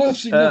 I've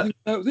seen nothing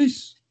about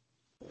this.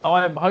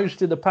 I'm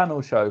hosting a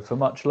panel show for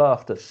Much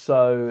Laughter,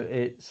 so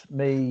it's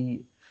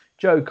me,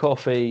 Joe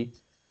Coffey,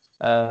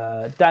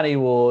 Danny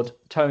Ward,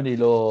 Tony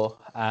Law,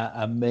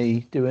 and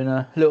me doing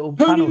a little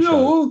panel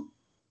show.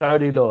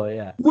 Tony Law,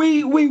 yeah.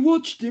 We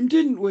watched him,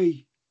 didn't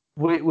we?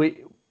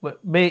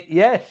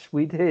 Yes,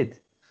 we did.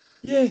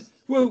 Yeah,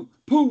 well,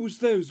 Paul was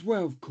there as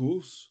well, of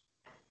course.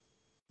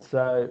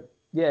 So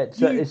yeah,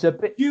 it's a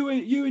bit. You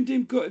and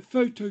him got a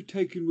photo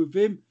taken with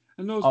him,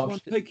 and I was the one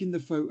taking the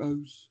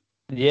photos.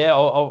 Yeah,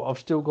 I've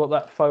still got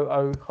that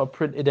photo. I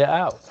printed it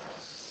out.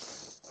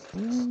 I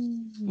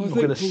think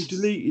Paul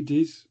deleted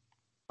his.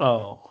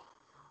 Oh,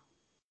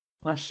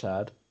 that's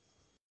sad.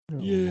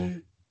 Yeah.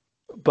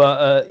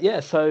 But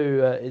so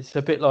it's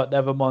a bit like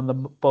Nevermind the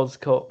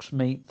Buzzcocks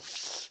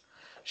meets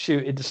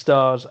Shooting the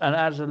Stars, and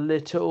has a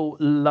little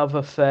love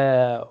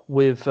affair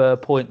with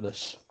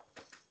Pointless.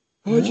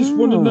 I just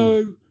want to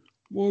know,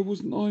 why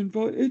wasn't I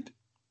invited?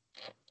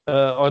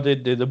 I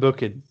didn't do the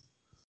booking.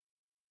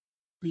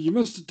 Well, you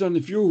must have done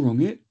if you're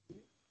on it.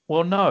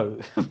 Well,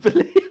 no.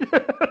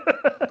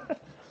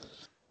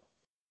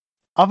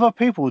 Other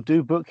people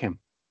do book him.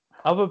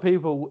 Other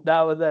people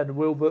now and then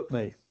will book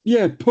me.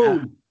 Yeah,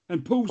 Paul.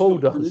 And Paul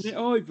not does. in it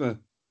either.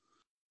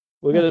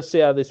 We're going to see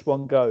how this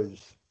one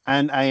goes.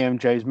 And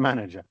AMJ's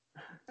manager.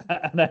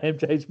 And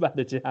AMJ's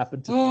manager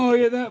happened to... Oh,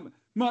 yeah, that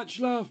Much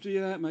Laughter.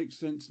 Yeah, that makes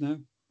sense now.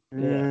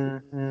 Yeah.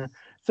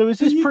 So is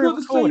this pre-recorded?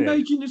 You've got the same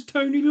agent as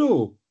Tony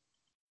Law?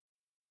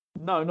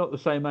 No, not the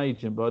same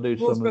agent, but I do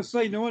some... I was going to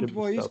say, no wonder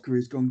why his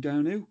career's gone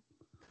downhill.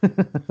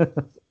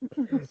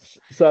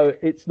 So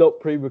it's not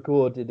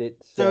pre-recorded.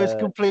 It's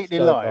completely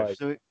live.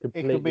 So it could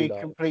be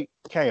live. Complete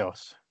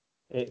chaos.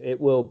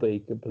 It will be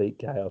complete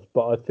chaos.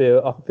 But I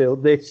feel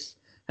this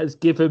has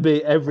given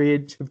me every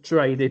inch of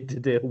training to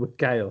deal with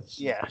chaos.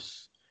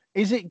 Yes.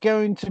 Is it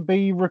going to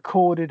be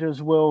recorded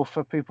as well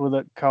for people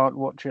that can't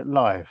watch it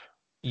live?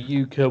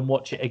 You can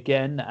watch it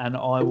again, and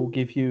I will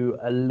give you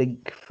a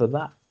link for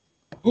that.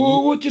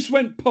 Oh, what just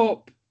went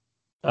pop?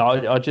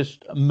 I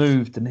just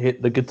moved and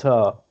hit the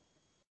guitar.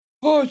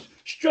 Oh,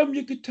 strum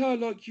your guitar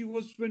like you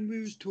was when we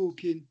was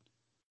talking.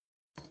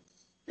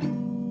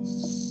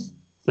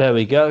 There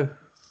we go.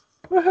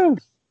 Woohoo!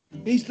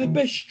 He's the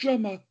best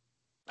strummer.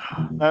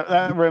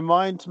 That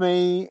reminds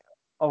me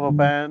of a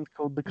band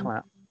called The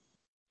Clap.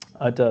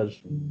 It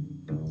does.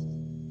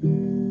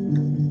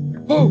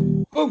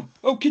 Oh!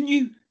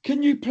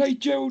 Can you play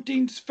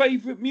Geraldine's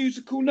favourite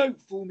musical note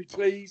for me,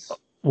 please?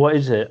 What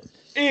is it?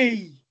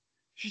 E.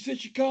 She said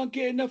she can't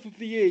get enough of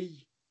the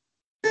E.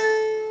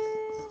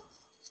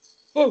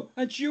 Oh,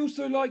 and she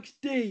also likes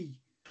D.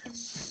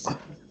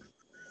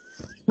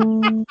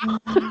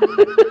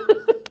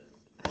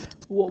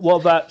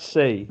 What about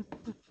C?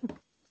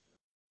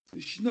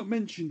 She's not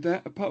mentioned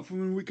that, apart from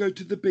when we go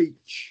to the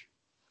beach.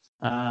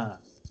 Ah.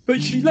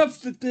 But she loves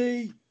the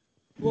D,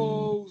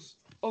 whilst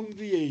on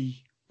the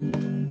E.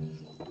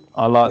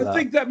 I like that. I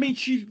think that means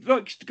she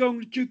likes to go on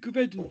the Duke of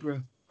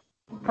Edinburgh.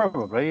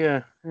 Probably,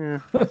 yeah.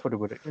 That's probably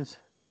what it is.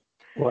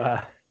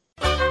 Wow.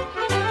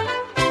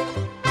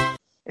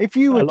 If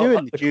you were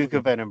doing the Duke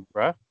of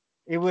Edinburgh,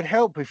 it would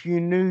help if you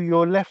knew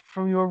your left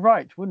from your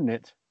right, wouldn't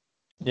it?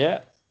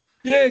 Yeah.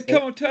 Yeah,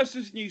 come on, tell us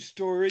this news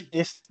story.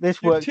 This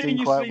worked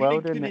in quite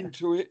well, didn't it?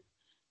 Into it.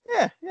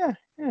 Yeah.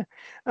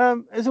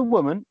 There's a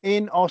woman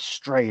in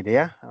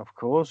Australia, of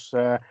course,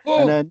 and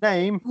her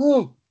name...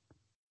 Oh,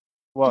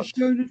 what?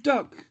 Fiona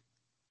Duck.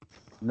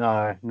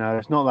 No,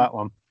 it's not that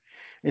one.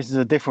 This is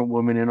a different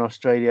woman in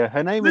Australia.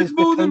 Her name There's is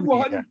more than Dakodia.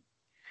 one.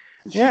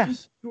 She's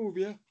Yes.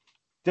 Victoria.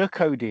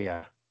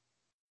 Dakodia.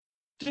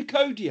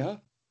 Dakodia.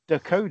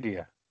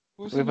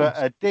 What's With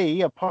the a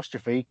D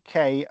apostrophe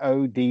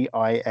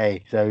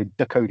Kodia. So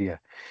Dakodia.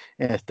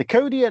 Yes,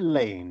 Dakodia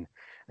Lane.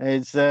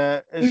 Is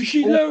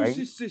she knows always...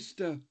 his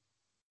sister.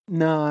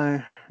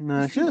 No.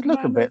 It's She does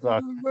look a bit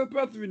like... her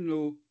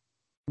brother-in-law.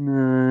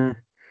 No.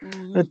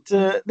 Oh,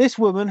 But this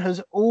woman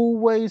has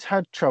always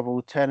had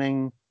trouble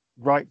telling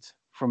right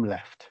from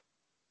left.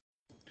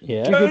 Yeah.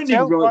 You could turning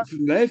tell right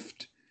from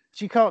left.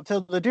 she can't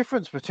tell the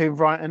difference between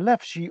right and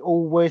left. She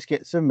always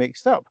gets them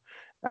mixed up.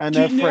 And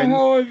Do her you know friend...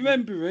 how I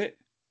remember it?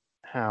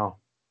 How?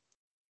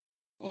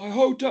 I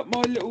hold up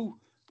my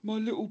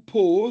little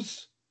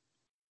paws,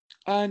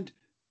 and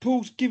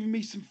Paul's giving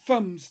me some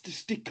thumbs to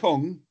stick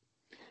on,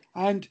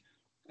 and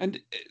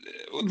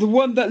the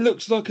one that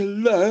looks like a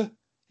L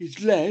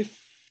is left,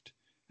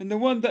 and the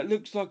one that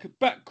looks like a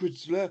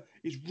backwards L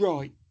is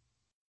right.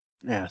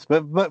 Yes,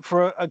 but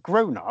for a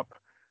grown-up,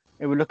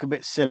 it would look a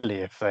bit silly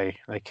if they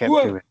kept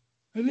Well, doing...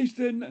 at least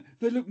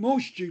they look more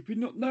stupid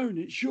not knowing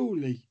it,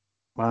 surely.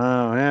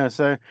 Wow, yeah.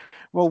 So,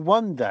 well,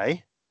 one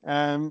day,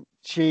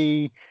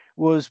 she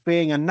was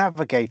being a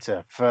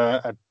navigator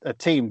for a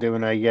team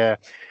doing like a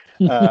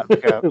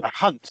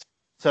hunt.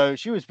 So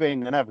she was being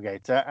the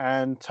navigator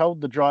and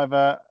told the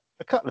driver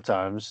a couple of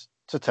times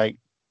to take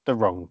the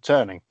wrong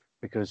turning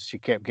because she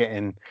kept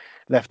getting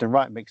left and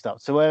right mixed up.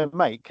 So her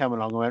mate came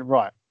along and went,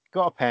 right,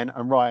 got a pen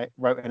and wrote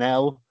an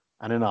L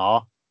and an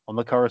R on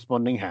the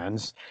corresponding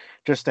hands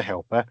just to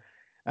help her.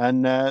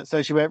 And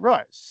so she went,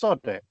 right, sod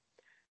it.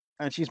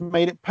 And she's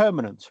made it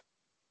permanent.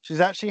 She's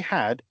actually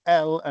had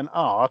L and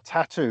R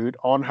tattooed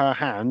on her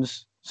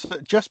hands,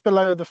 just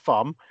below the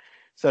thumb,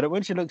 so that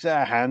when she looks at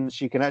her hands,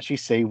 she can actually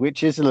see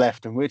which is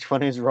left and which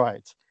one is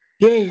right.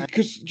 Yeah,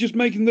 because just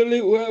making the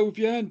little L with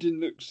your hand didn't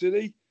look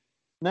silly.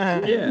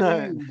 No, Yeah.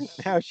 no.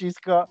 Now she's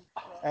got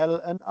L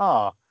and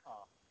R.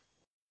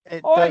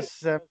 It I-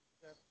 does.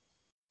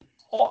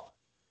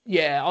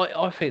 Yeah,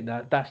 I think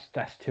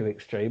that's too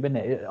extreme, isn't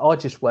it? I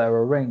just wear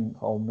a ring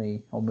on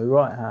my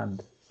right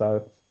hand,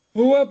 so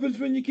What happens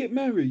when you get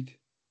married?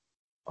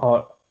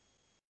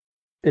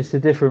 it's a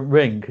different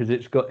ring because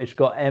it's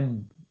got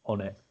M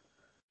on it.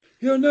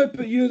 Yeah, no,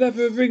 but you'll have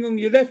a ring on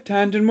your left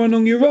hand and one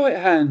on your right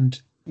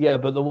hand. Yeah,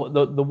 but the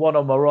one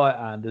on my right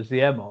hand is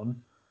the M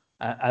on,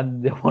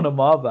 and the one on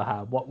my other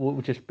hand, what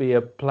will just be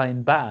a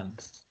plain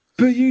band.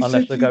 But you Unless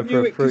said they you go for knew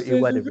a it because fruity there's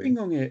a wedding ring ring.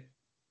 on it.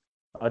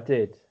 I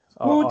did.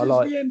 What I does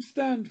like the M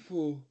stand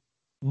for?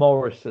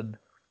 Morrison.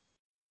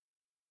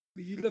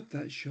 Well, you love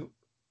that shop.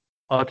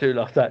 I do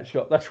love that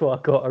shop. That's why I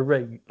got a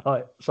ring,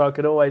 so I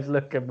can always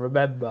look and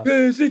remember.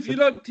 Because if you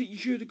liked it, you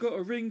should have got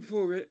a ring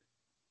for it.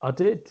 I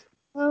did.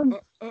 Um,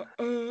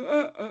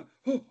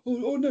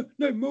 Oh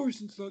no,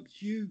 Morrison's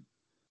like you.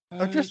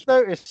 I've just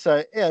noticed.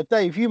 Yeah,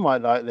 Dave, you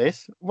might like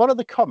this. One of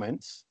the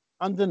comments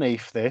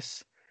underneath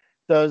this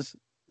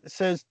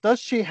says, "Does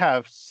she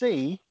have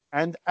C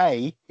and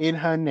A in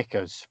her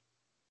knickers?"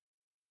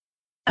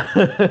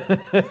 You're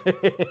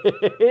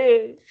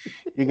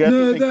going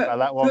to think about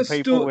that one,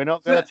 people. We're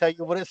not going to tell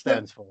you what it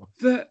stands for.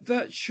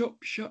 That shop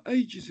shut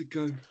ages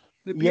ago.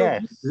 They'd be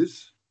Yes. old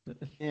knickers.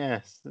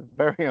 Yes,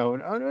 very old.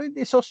 Oh, no,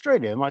 it's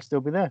Australia. It might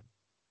still be there.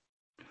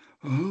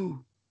 Oh.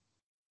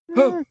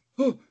 Yeah.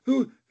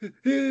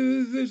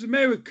 There's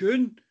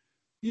American.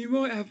 You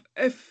might have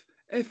F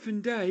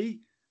and A.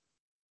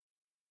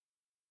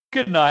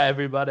 Good night,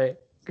 everybody.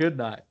 Good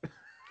night.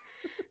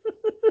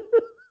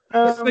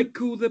 They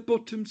call their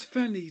bottoms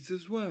fannies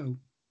as well.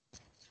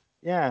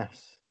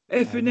 Yes.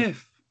 F and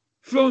F.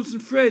 France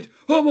and Fred.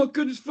 Oh my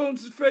goodness,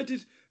 France and Fred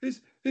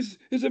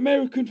is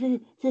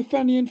American for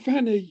Fanny and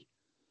Fanny.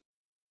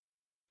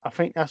 I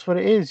think that's what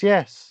it is.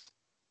 Yes.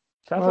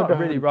 Sounds Well like done.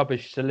 really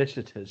rubbish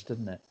solicitors,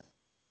 doesn't it?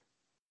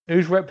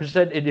 Who's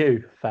representing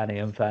you, Fanny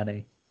and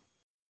Fanny?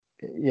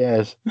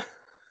 Yes.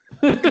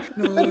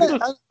 No,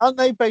 Aren't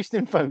they based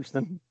in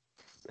Folkestone?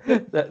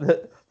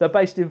 They're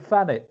based in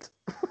Thanet.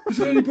 has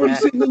anybody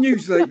seen the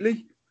news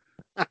lately?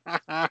 On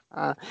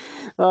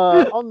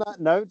that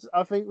note,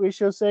 I think we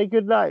shall say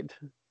good night.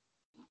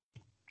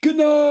 Good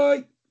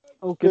night.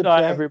 Oh, Good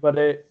night, day.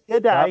 everybody.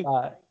 Good day.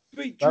 Bye-bye.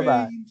 Sweet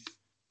Bye-bye. dreams.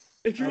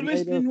 If you're And made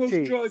listening of whilst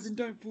cheese. driving,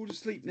 don't fall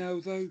asleep now,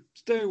 though.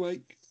 Stay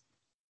awake.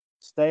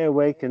 Stay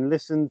awake and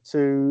listen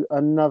to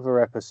another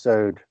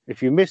episode.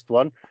 If you missed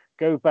one,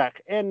 go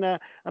back. And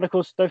of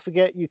course, don't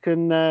forget you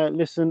can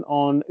listen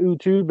on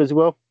YouTube as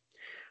well.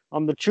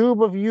 On the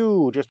tube of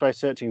you, just by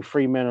searching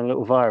Free Men and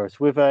Little Virus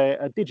with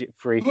a digit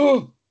free.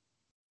 Oh,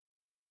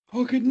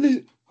 I can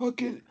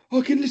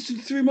listen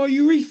through my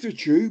urethra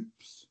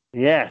tubes.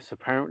 Yes,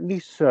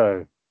 apparently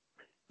so.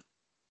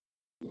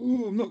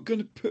 Oh, I'm not going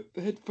to put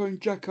the headphone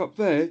jack up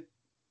there.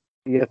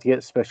 You have to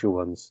get special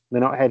ones. They're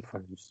not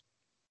headphones.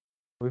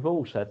 We've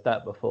all said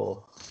that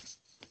before.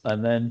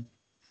 And then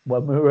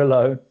when we were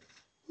alone,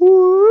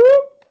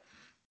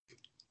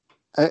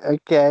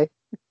 Okay.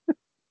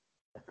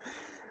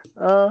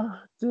 Oh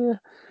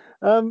dear.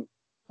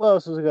 What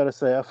else was I going to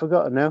say? I've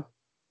forgotten now.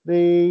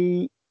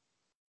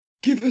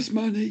 Give us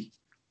money.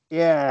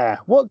 Yeah.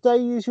 What day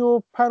is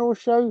your panel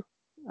show,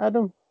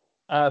 Adam?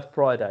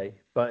 Friday,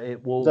 but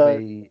it will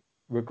be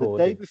The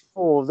recorded. day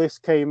before this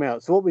came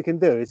out. So what we can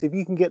do is, if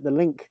you can get the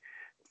link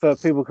for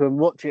people who can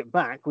watch it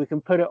back, we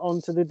can put it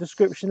onto the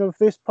description of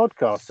this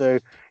podcast. So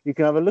you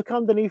can have a look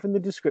underneath in the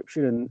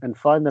description and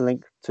find the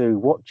link to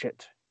watch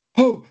it.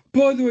 Oh,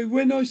 by the way,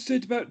 when I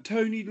said about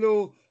Tony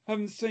Law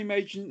having the same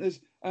agent as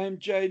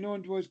AMJ, no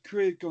wonder why his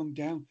career gone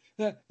down.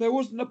 There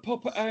wasn't a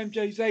pop at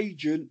AMJ's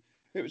agent.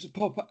 It was a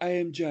pop at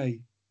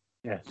AMJ.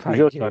 Yes, Thank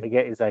you're you. trying to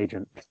get his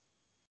agent.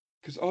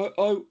 Because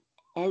I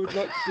would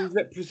like to be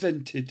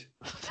represented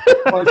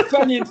by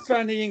Fanny and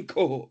Fanny in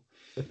court.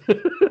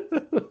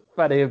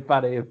 Fanny and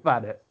Fanny and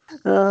Fanny.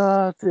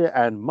 Dear,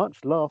 and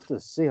much laughter,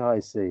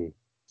 CIC.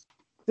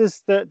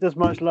 Does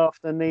much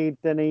laughter need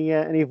any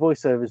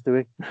voiceovers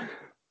doing?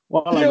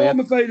 Well, I'm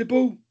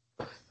available.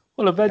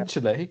 Well,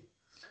 eventually.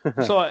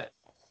 It's like,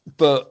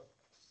 but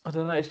I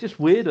don't know. It's just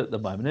weird at the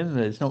moment, isn't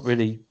it? It's not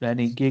really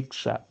any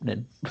gigs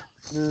happening.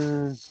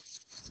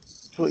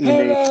 That's what you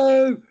need.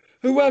 Hello,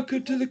 and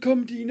welcome to the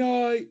comedy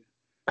night.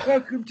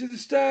 Welcome to the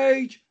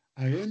stage,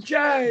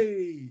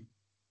 AMJ.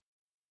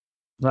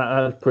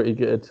 That's pretty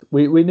good.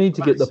 We need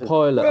to get the Massive.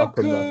 pilot up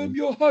and Welcome, running.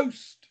 your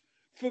host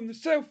from the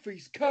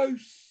southeast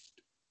coast,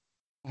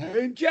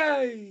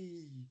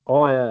 AMJ.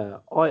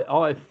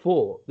 I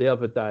thought the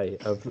other day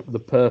of the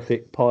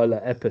perfect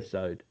pilot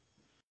episode,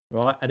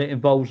 right? And it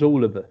involves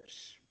all of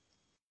us.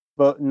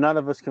 But none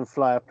of us can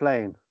fly a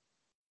plane.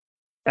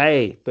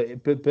 Hey, but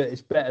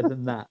it's better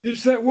than that.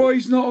 Is that why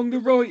he's not on the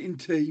writing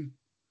team?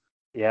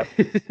 Yep.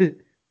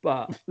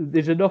 But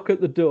there's a knock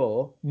at the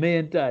door. Me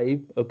and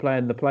Dave are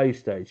playing the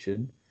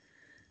PlayStation.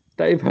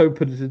 Dave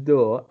opens the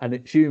door, and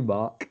it's you,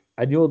 Mark,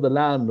 and you're the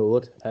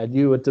landlord, and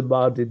you are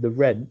demanding the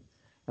rent.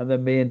 And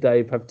then me and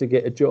Dave have to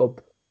get a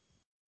job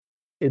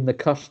in the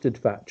custard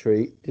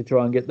factory to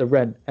try and get the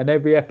rent. And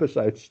every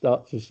episode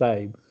starts the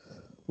same,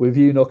 with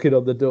you knocking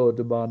on the door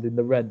demanding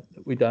the rent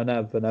that we don't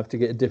have and have to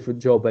get a different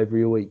job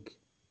every week.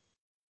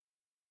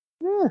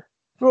 Yeah.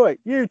 Right,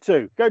 you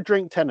two, go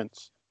drink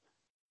tenants.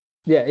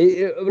 Yeah,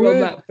 on Where-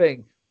 that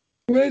thing.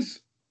 Where's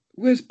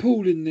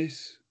Paul in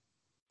this?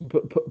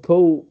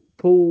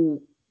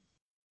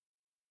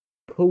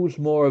 Paul's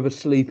more of a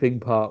sleeping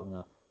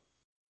partner.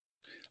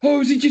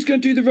 Oh, is he just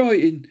going to do the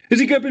writing? Is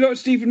he going to be like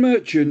Stephen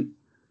Merchant?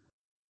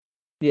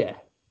 Yeah.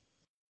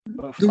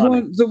 But The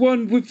funny.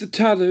 one with the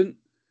talent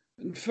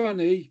and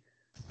funny,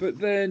 but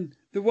then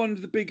the one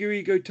with the bigger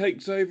ego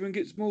takes over and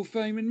gets more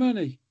fame and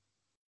money.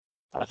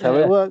 That's how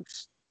Yeah. it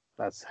works.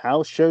 That's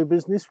how show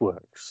business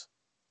works.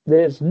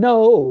 There's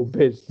no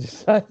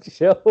business like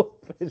show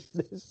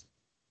business.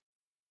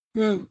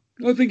 Well,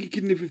 I think he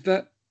can live with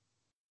that.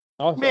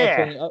 I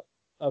think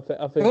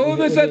Oh,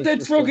 there's that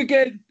dead frog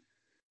again.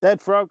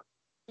 Dead frog.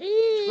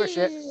 Squish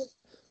it.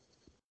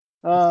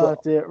 Oh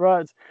dear.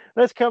 Right.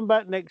 Let's come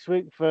back next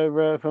week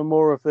for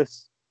more of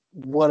this,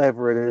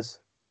 whatever it is.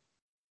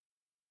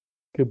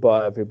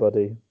 Goodbye,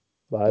 everybody.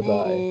 Bye bye.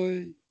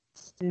 Bye.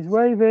 He's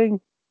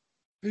waving.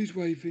 Who's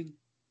waving?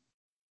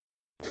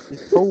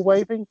 Is Paul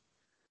waving?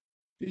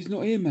 He's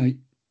not here, mate.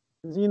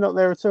 Is he not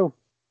there at all?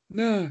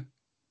 No,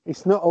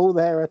 He's not all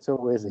there at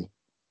all, is he?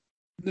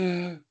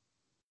 no.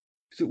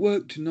 He's at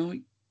work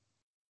tonight.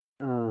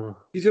 Oh.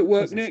 He's at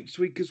work Doesn't- next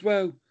week as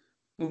well.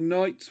 On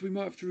nights, we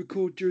might have to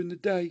record during the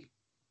day.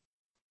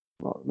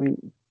 Well, I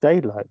mean,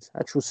 daylight.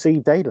 Actual sea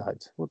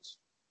daylight. What's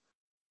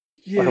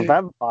Yeah. like a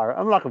vampire?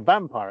 I'm like a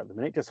vampire at the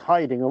minute, just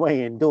hiding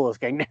away indoors,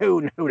 going,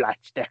 no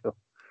lights, no.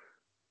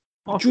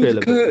 I Draw feel the a bit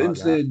like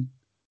curtains that. then.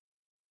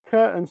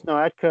 Curtains? No,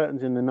 I had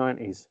curtains in the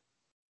 90s.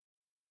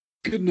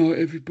 Good night,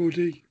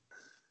 everybody.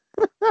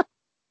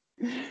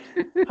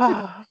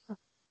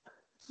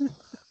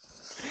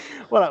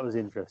 Well, that was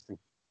interesting.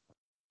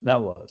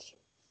 That was.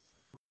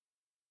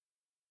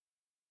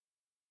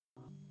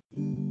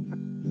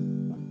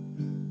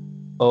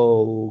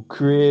 Oh,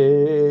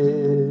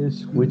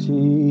 Chris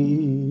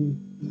Whitty,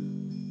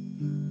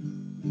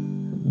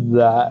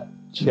 that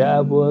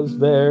chap was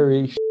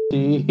very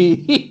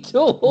shitty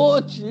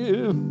towards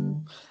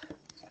you.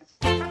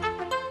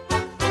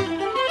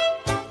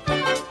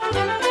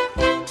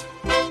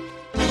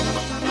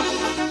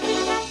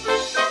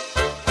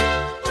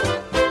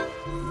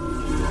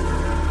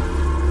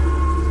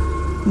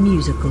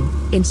 Musical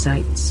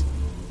Insights.